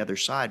asking the other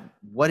side,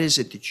 what is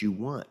it that you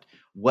want?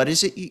 What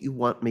is it you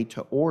want me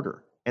to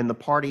order? And the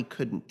party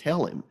couldn't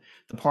tell him.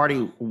 The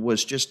party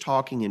was just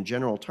talking in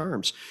general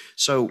terms.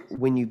 So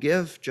when you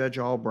give Judge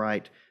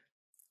Albright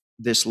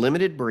this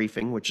limited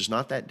briefing, which is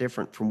not that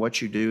different from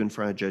what you do in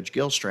front of Judge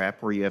Gilstrap,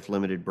 where you have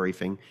limited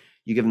briefing,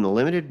 you give him the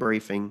limited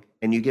briefing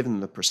and you give him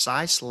the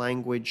precise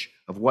language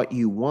of what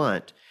you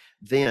want,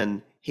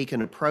 then he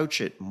can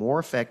approach it more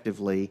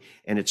effectively,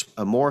 and it's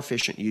a more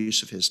efficient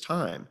use of his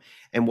time.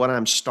 And what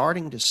I'm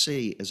starting to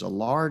see is a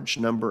large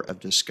number of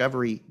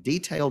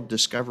detailed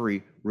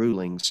discovery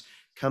rulings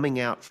coming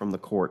out from the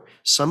court,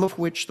 some of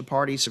which the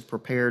parties have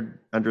prepared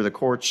under the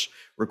court's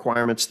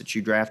requirements that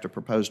you draft a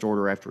proposed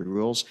order after he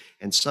rules,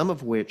 and some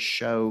of which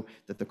show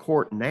that the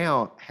court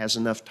now has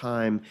enough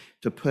time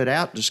to put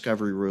out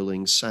discovery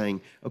rulings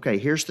saying, okay,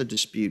 here's the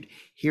dispute,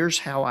 here's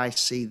how I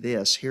see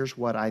this, here's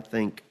what I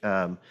think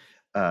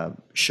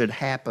should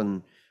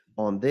happen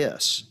on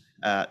this.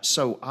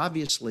 So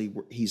obviously,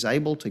 he's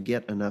able to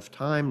get enough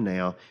time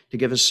now to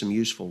give us some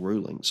useful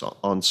rulings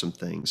on some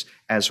things,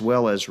 as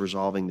well as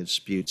resolving the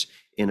disputes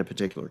in a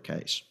particular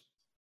case.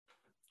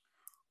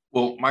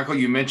 Well, Michael,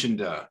 you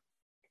mentioned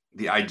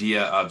the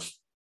idea of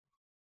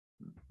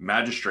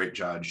magistrate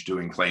judge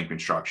doing claim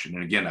construction.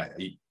 And again,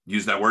 I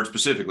use that word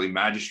specifically,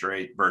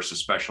 magistrate versus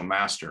special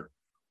master.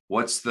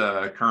 What's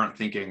the current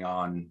thinking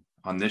on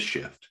this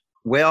shift?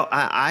 Well,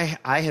 I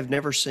have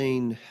never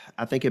seen,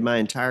 I think in my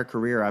entire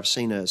career, I've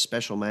seen a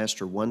special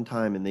master one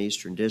time in the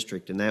Eastern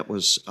District, and that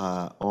was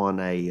on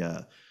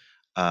a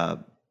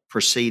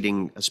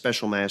proceeding, a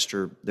special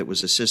master that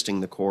was assisting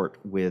the court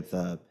with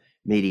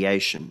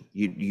mediation.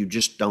 You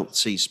just don't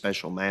see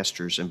special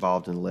masters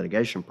involved in the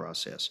litigation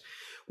process.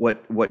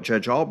 What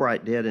Judge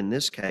Albright did in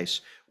this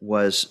case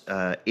was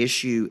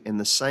issue, in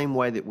the same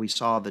way that we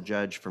saw the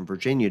judge from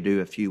Virginia do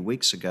a few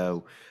weeks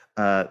ago,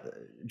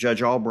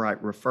 Judge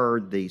Albright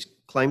referred the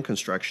claim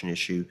construction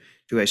issue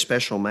to a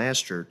special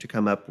master to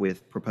come up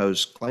with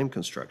proposed claim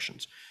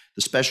constructions.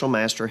 The special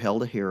master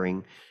held a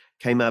hearing,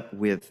 came up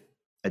with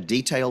a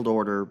detailed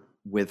order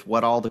with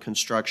what all the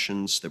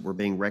constructions that were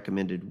being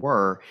recommended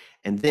were,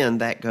 and then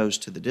that goes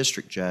to the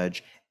district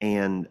judge,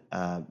 and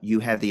you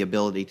have the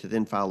ability to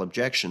then file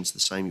objections the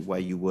same way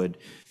you would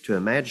to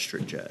a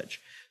magistrate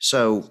judge.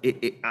 So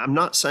I'm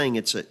not saying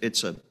it's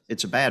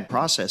a bad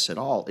process at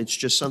all. It's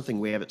just something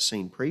we haven't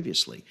seen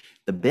previously.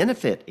 The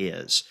benefit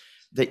is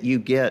that you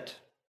get,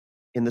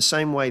 in the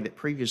same way that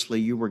previously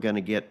you were going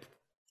to get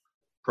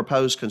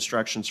proposed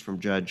constructions from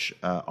Judge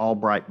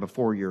Albright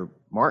before your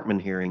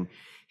Markman hearing,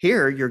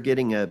 here you're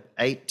getting a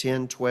 8,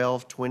 10,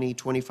 12, 20,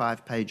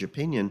 25 page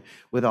opinion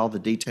with all the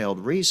detailed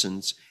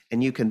reasons,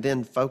 and you can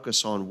then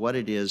focus on what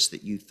it is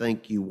that you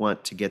think you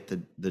want to get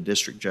the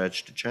district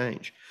judge to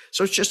change.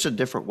 So it's just a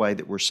different way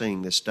that we're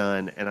seeing this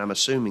done, and I'm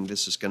assuming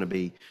this is going to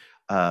be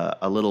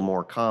a little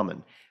more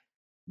common.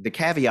 The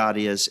caveat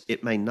is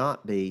it may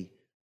not be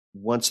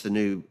once the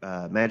new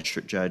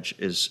magistrate judge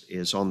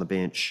is on the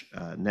bench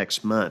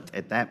next month.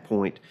 At that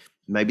point,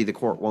 maybe the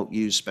court won't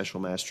use special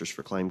masters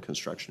for claim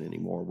construction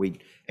anymore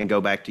and go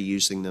back to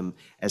using them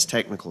as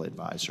technical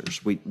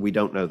advisors. We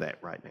don't know that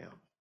right now.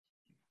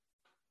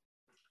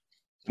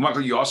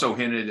 Michael, you also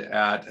hinted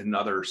at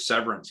another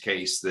severance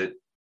case that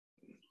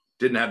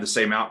didn't have the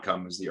same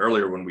outcome as the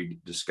earlier one we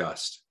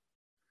discussed.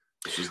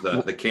 This is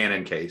the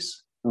Cannon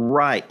case.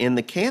 Right. In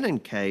the Cannon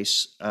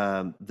case,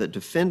 the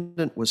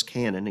defendant was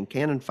Cannon, and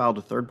Cannon filed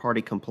a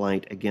third-party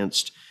complaint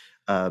against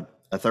a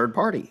third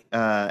party.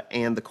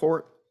 And the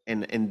court,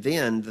 and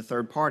then the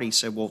third party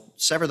said, well,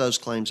 sever those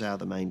claims out of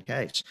the main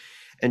case.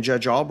 And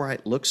Judge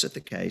Albright looks at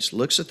the case,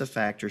 looks at the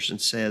factors,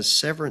 and says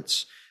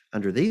severance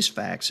under these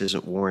facts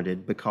isn't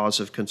warranted because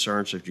of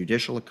concerns of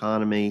judicial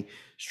economy,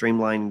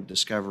 streamlining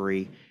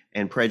discovery,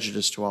 and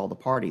prejudice to all the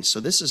parties. So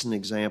this is an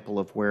example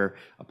of where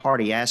a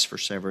party asked for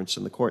severance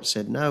and the court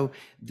said, no,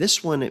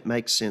 this one, it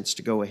makes sense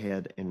to go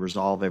ahead and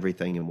resolve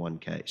everything in one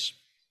case.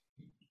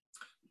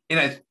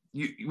 And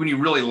when you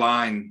really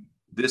line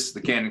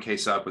the Cannon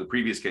case up with the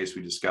previous case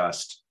we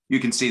discussed, you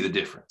can see the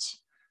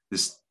difference.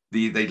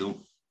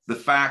 The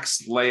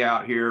facts lay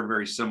out here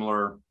very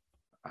similar.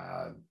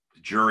 The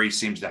jury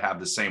seems to have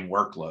the same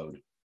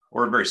workload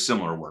or a very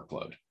similar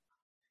workload.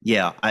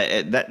 Yeah,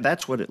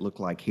 that's what it looked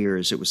like here.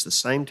 Is it was the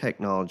same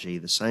technology,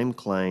 the same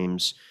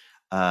claims.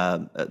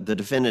 The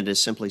defendant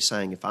is simply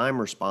saying, if I'm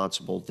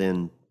responsible,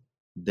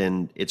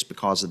 then it's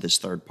because of this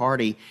third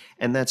party,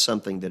 and that's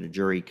something that a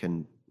jury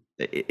can.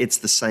 It's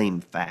the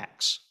same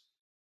facts.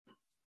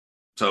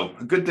 So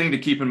a good thing to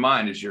keep in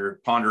mind as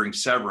you're pondering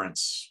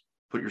severance,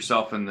 put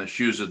yourself in the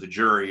shoes of the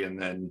jury and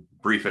then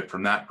brief it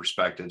from that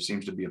perspective.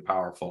 Seems to be a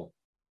powerful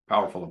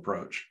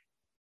approach.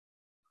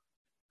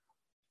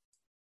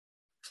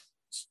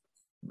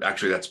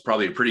 Actually, that's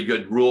probably a pretty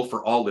good rule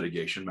for all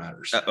litigation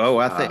matters.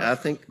 I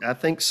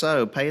think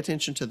so. Pay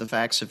attention to the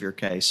facts of your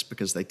case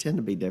because they tend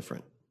to be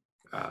different.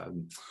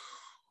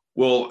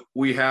 Well,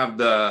 we have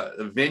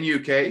the venue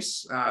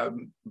case.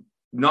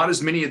 Not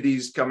as many of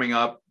these coming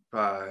up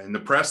in the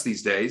press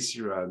these days.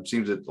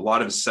 Seems that a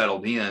lot of it's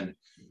settled in,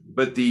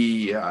 but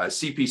the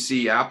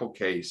CPC Apple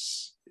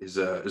case is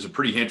a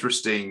pretty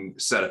interesting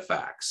set of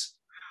facts.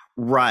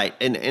 Right,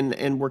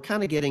 and we're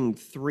kind of getting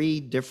three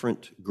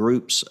different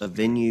groups of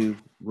venue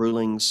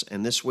rulings,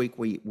 and this week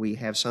we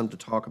have some to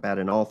talk about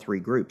in all three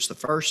groups. The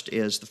first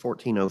is the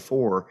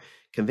 1404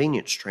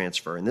 convenience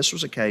transfer, and this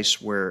was a case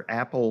where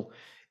Apple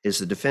is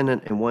the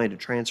defendant and wanted to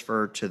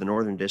transfer to the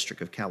Northern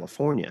District of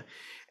California.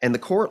 And the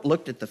court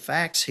looked at the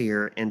facts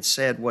here and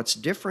said what's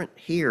different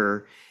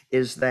here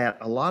is that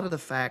a lot of the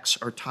facts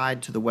are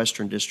tied to the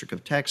Western District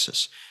of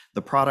Texas.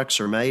 The products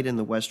are made in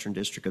the Western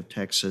District of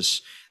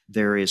Texas.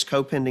 There is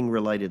co-pending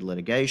related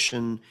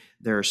litigation.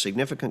 There are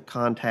significant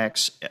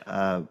contacts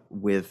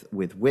with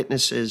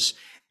witnesses,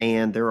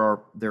 and there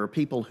are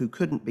people who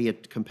couldn't be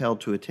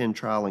compelled to attend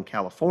trial in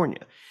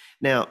California.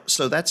 Now,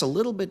 so that's a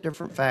little bit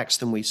different facts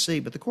than we see,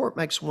 but the court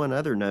makes one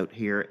other note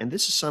here, and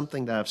this is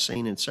something that I've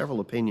seen in several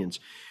opinions.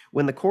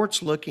 When the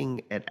court's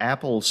looking at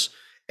Apple's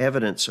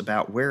evidence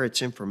about where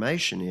its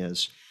information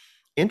is,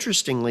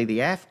 interestingly,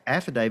 the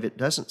affidavit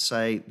doesn't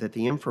say that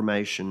the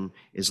information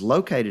is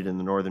located in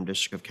the Northern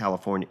District of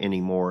California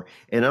anymore.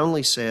 It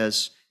only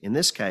says, in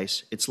this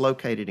case, it's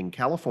located in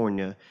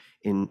California,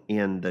 in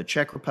the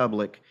Czech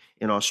Republic,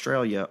 in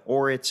Australia,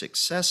 or it's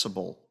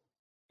accessible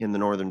in the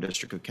Northern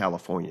District of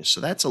California. So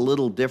that's a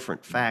little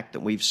different fact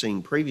than we've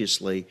seen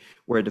previously,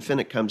 where a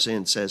defendant comes in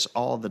and says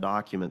all of the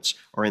documents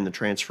are in the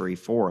transferee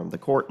forum. The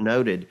court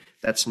noted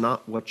that's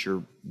not what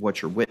your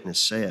witness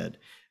said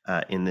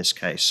in this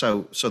case.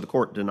 So the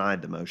court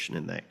denied the motion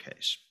in that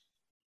case.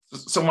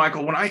 So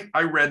Michael, when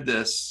I read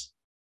this,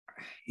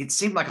 it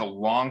seemed like a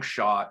long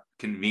shot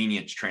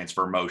convenience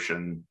transfer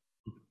motion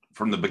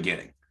from the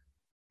beginning.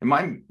 Am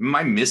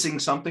I missing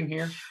something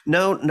here?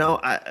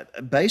 No.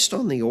 Based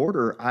on the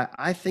order,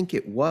 I think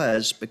it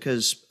was,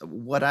 because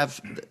what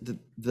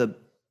the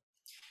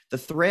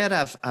thread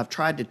I've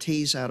tried to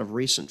tease out of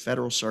recent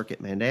Federal Circuit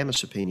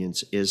mandamus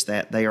opinions is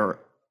that they are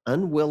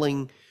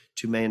unwilling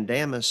to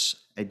mandamus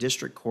a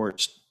district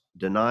court's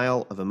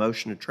denial of a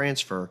motion to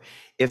transfer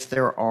if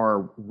there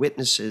are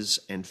witnesses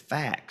and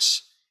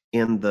facts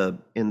in the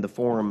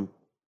forum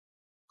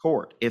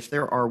court. If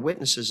there are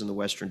witnesses in the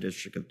Western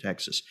District of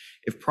Texas,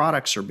 if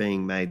products are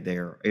being made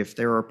there, if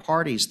there are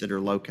parties that are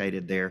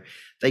located there,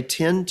 they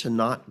tend to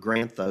not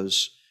grant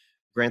those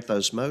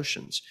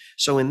motions.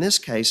 So in this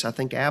case, I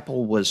think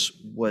Apple was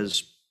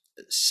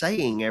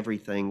saying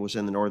everything was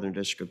in the Northern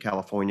District of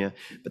California,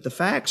 but the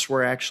facts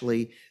were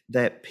actually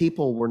that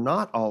people were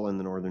not all in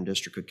the Northern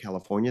District of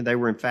California. They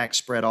were in fact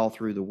spread all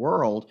through the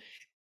world,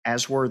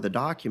 as were the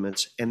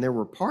documents, and there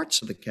were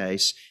parts of the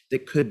case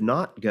that could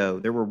not go.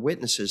 There were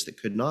witnesses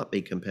that could not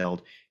be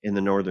compelled in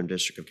the Northern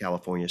District of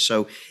California.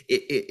 So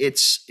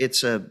today's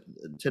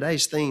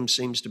theme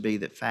seems to be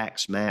that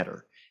facts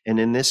matter. And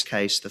in this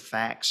case, the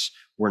facts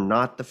were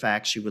not the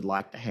facts you would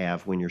like to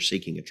have when you're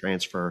seeking a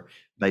transfer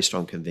based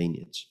on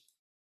convenience.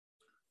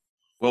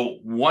 Well,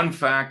 one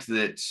fact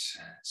that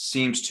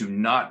seems to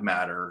not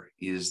matter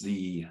is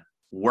the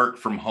work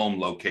from home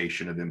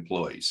location of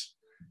employees.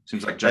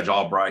 Seems like Judge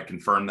Albright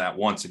confirmed that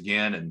once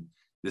again, and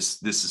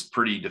this is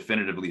pretty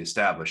definitively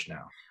established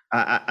now.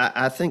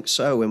 I think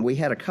so, and we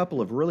had a couple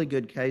of really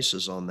good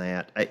cases on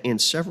that. In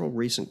several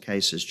recent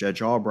cases,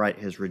 Judge Albright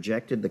has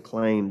rejected the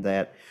claim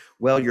that,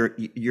 well,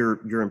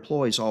 your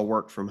employees all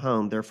work from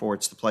home, therefore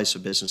it's the place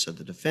of business of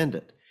the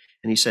defendant.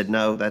 And he said,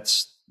 no,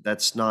 that's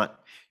not.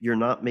 You're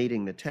not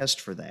meeting the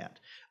test for that.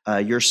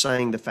 You're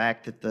saying the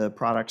fact that the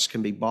products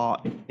can be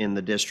bought in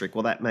the district,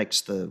 well, that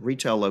makes the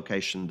retail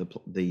location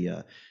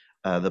the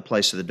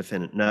place of the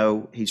defendant.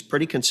 No, he's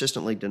pretty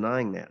consistently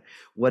denying that.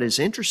 What is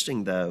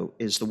interesting, though,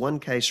 is the one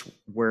case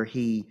where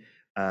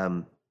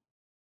I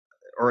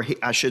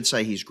should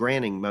say he's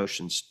granting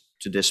motions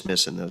to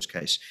dismiss in those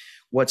cases.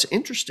 What's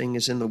interesting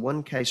is in the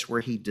one case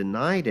where he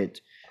denied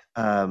it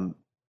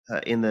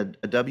in the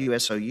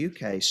WSOU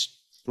case.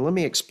 Let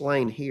me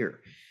explain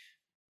here.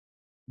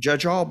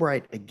 Judge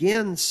Albright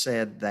again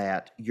said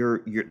that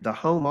the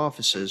home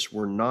offices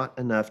were not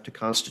enough to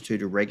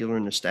constitute a regular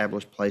and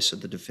established place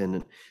of the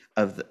defendant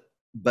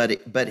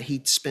but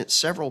he spent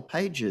several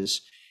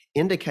pages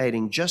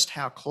indicating just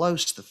how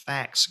close the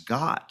facts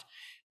got.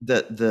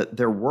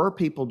 There were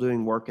people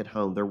doing work at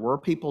home. There were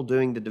people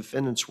doing the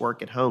defendant's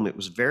work at home. It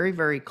was very,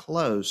 very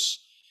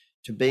close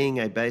to being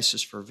a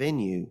basis for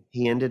venue.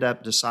 He ended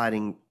up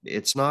deciding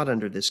it's not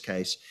under this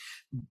case.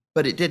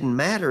 But it didn't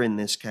matter in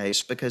this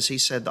case because he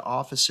said the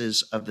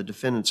offices of the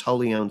defendant's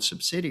wholly owned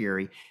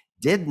subsidiary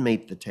did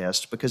meet the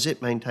test because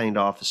it maintained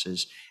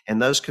offices, and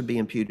those could be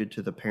imputed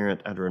to the parent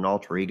under an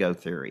alter ego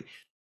theory.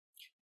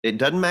 It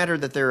doesn't matter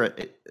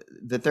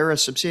that they're a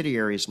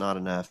subsidiary is not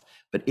enough,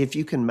 but if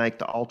you can make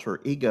the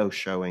alter ego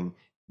showing,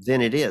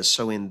 then it is.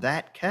 So in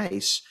that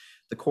case,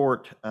 the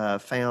court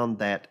found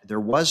that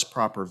there was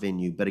proper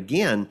venue. But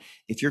again,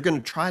 if you're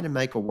going to try to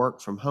make a work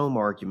from home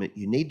argument,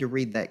 you need to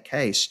read that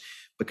case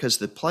because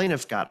the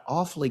plaintiff got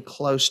awfully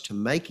close to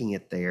making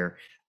it there.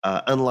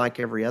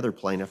 Unlike every other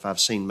plaintiff I've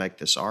seen make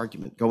this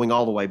argument, going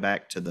all the way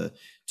back to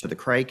the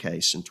Cray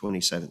case in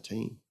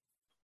 2017.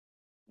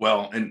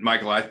 Well, and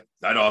Michael, I'd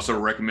also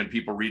recommend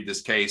people read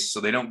this case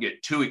so they don't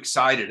get too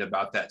excited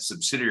about that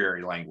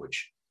subsidiary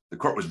language. The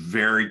court was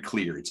very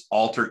clear. It's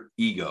alter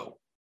ego,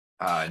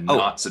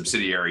 not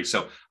subsidiary.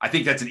 So I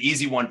think that's an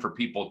easy one for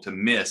people to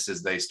miss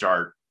as they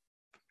start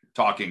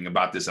talking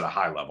about this at a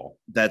high level.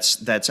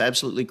 That's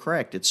absolutely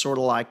correct. It's sort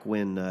of like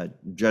when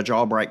Judge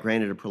Albright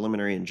granted a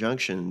preliminary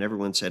injunction and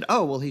everyone said,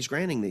 oh, well, he's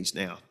granting these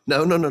now.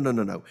 No.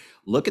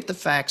 Look at the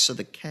facts of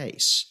the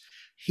case.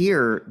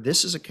 Here,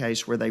 this is a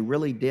case where they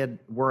really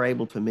were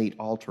able to meet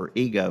alter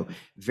ego.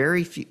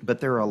 Very few, but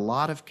there are a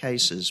lot of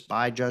cases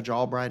by Judge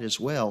Albright as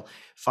well,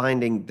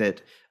 finding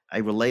that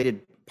a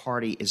related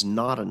party is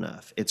not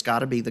enough. It's got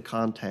to be the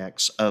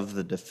contacts of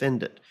the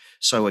defendant.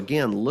 So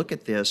again, look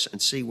at this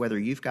and see whether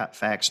you've got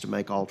facts to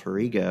make alter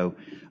ego,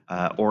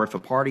 or if a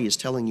party is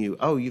telling you,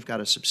 oh, you've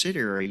got a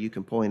subsidiary, you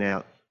can point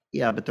out,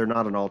 yeah, but they're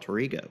not an alter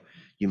ego.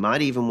 You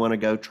might even want to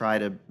go try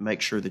to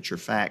make sure that your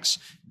facts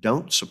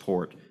don't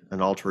support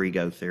an alter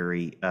ego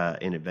theory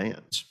in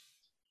advance.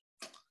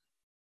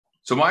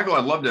 So, Michael,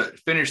 I'd love to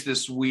finish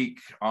this week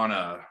on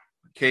a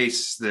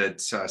case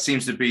that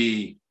seems to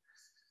be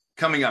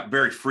coming up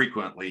very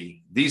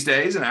frequently these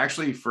days, and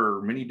actually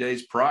for many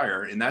days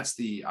prior, and that's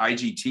the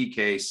IGT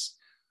case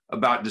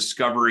about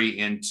discovery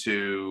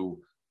into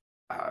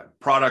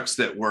products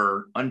that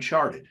were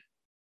uncharted.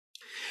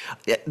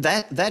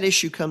 That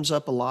issue comes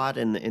up a lot,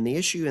 and the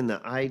issue in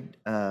the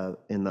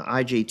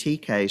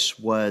IGT case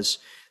was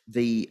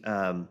the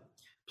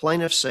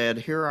plaintiff said,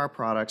 here are our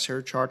products, here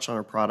are charts on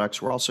our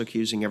products. We're also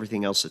accusing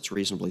everything else that's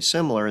reasonably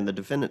similar. And the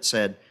defendant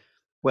said,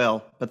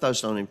 well, but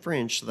those don't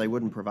infringe, so they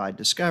wouldn't provide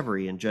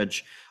discovery. And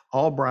Judge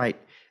Albright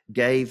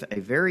gave a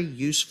very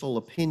useful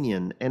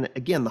opinion. And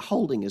again, the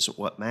holding isn't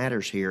what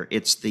matters here.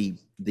 It's the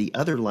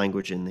other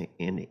language in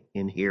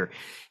here.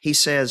 He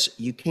says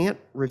you can't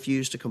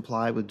refuse to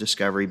comply with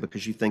discovery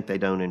because you think they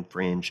don't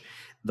infringe.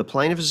 The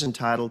plaintiff is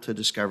entitled to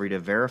discovery to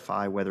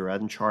verify whether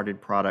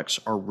uncharted products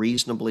are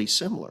reasonably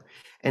similar.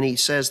 And he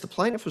says the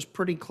plaintiff was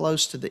pretty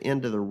close to the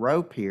end of the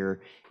rope here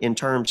in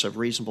terms of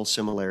reasonable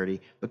similarity,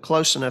 but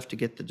close enough to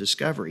get the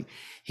discovery.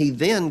 He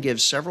then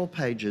gives several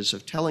pages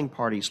of telling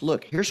parties,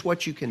 look, here's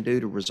what you can do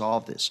to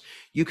resolve this.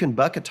 You can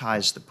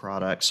bucketize the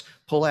products,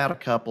 pull out a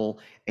couple,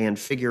 and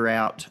figure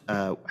out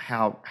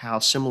how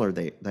similar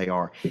they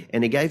are.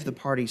 And he gave the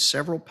parties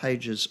several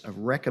pages of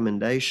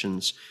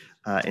recommendations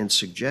and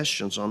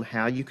suggestions on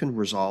how you can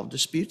resolve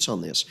disputes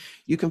on this.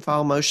 You can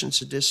file motions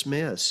to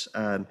dismiss.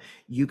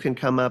 You can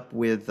come up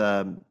with,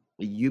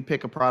 you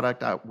pick a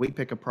product, we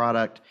pick a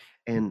product,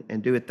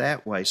 and do it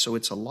that way. So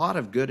it's a lot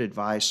of good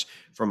advice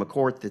from a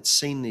court that's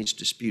seen these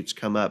disputes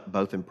come up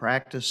both in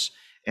practice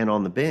and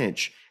on the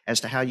bench as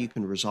to how you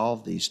can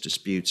resolve these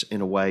disputes in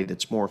a way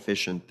that's more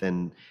efficient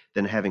than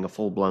having a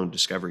full-blown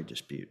discovery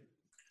dispute.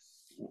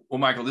 Well,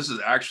 Michael, this is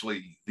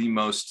actually the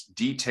most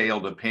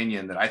detailed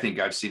opinion that I think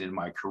I've seen in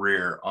my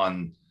career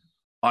on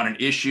an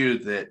issue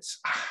that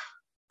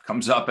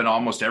comes up in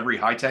almost every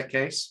high-tech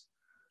case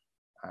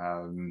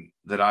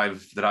that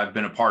I've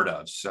been a part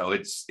of. So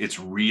it's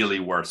really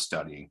worth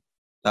studying.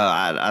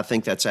 I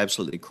think that's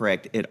absolutely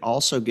correct. It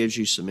also gives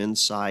you some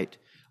insight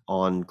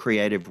on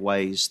creative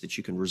ways that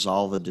you can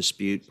resolve a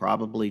dispute,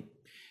 probably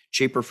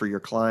cheaper for your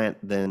client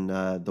than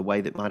the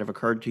way that might have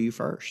occurred to you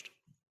first.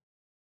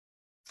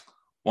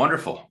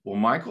 Wonderful. Well,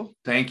 Michael,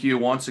 thank you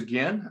once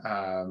again.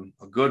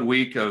 A good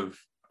week of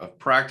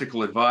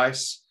practical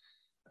advice.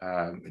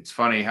 It's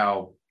funny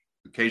how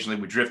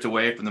occasionally we drift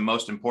away from the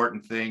most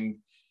important thing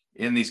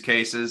in these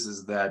cases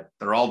is that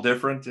they're all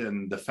different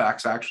and the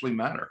facts actually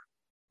matter.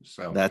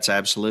 So that's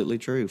absolutely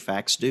true.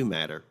 Facts do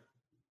matter.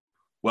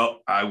 Well,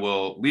 I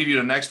will leave you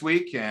to next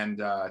week and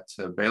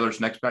to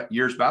Baylor's next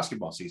year's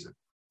basketball season.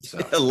 So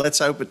let's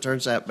hope it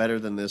turns out better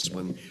than this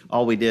one.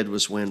 All we did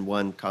was win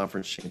one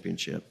conference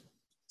championship.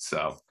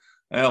 So,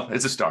 well,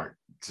 it's a start.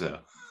 So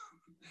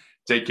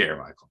take care,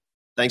 Michael.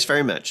 Thanks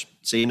very much.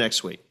 See you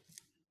next week.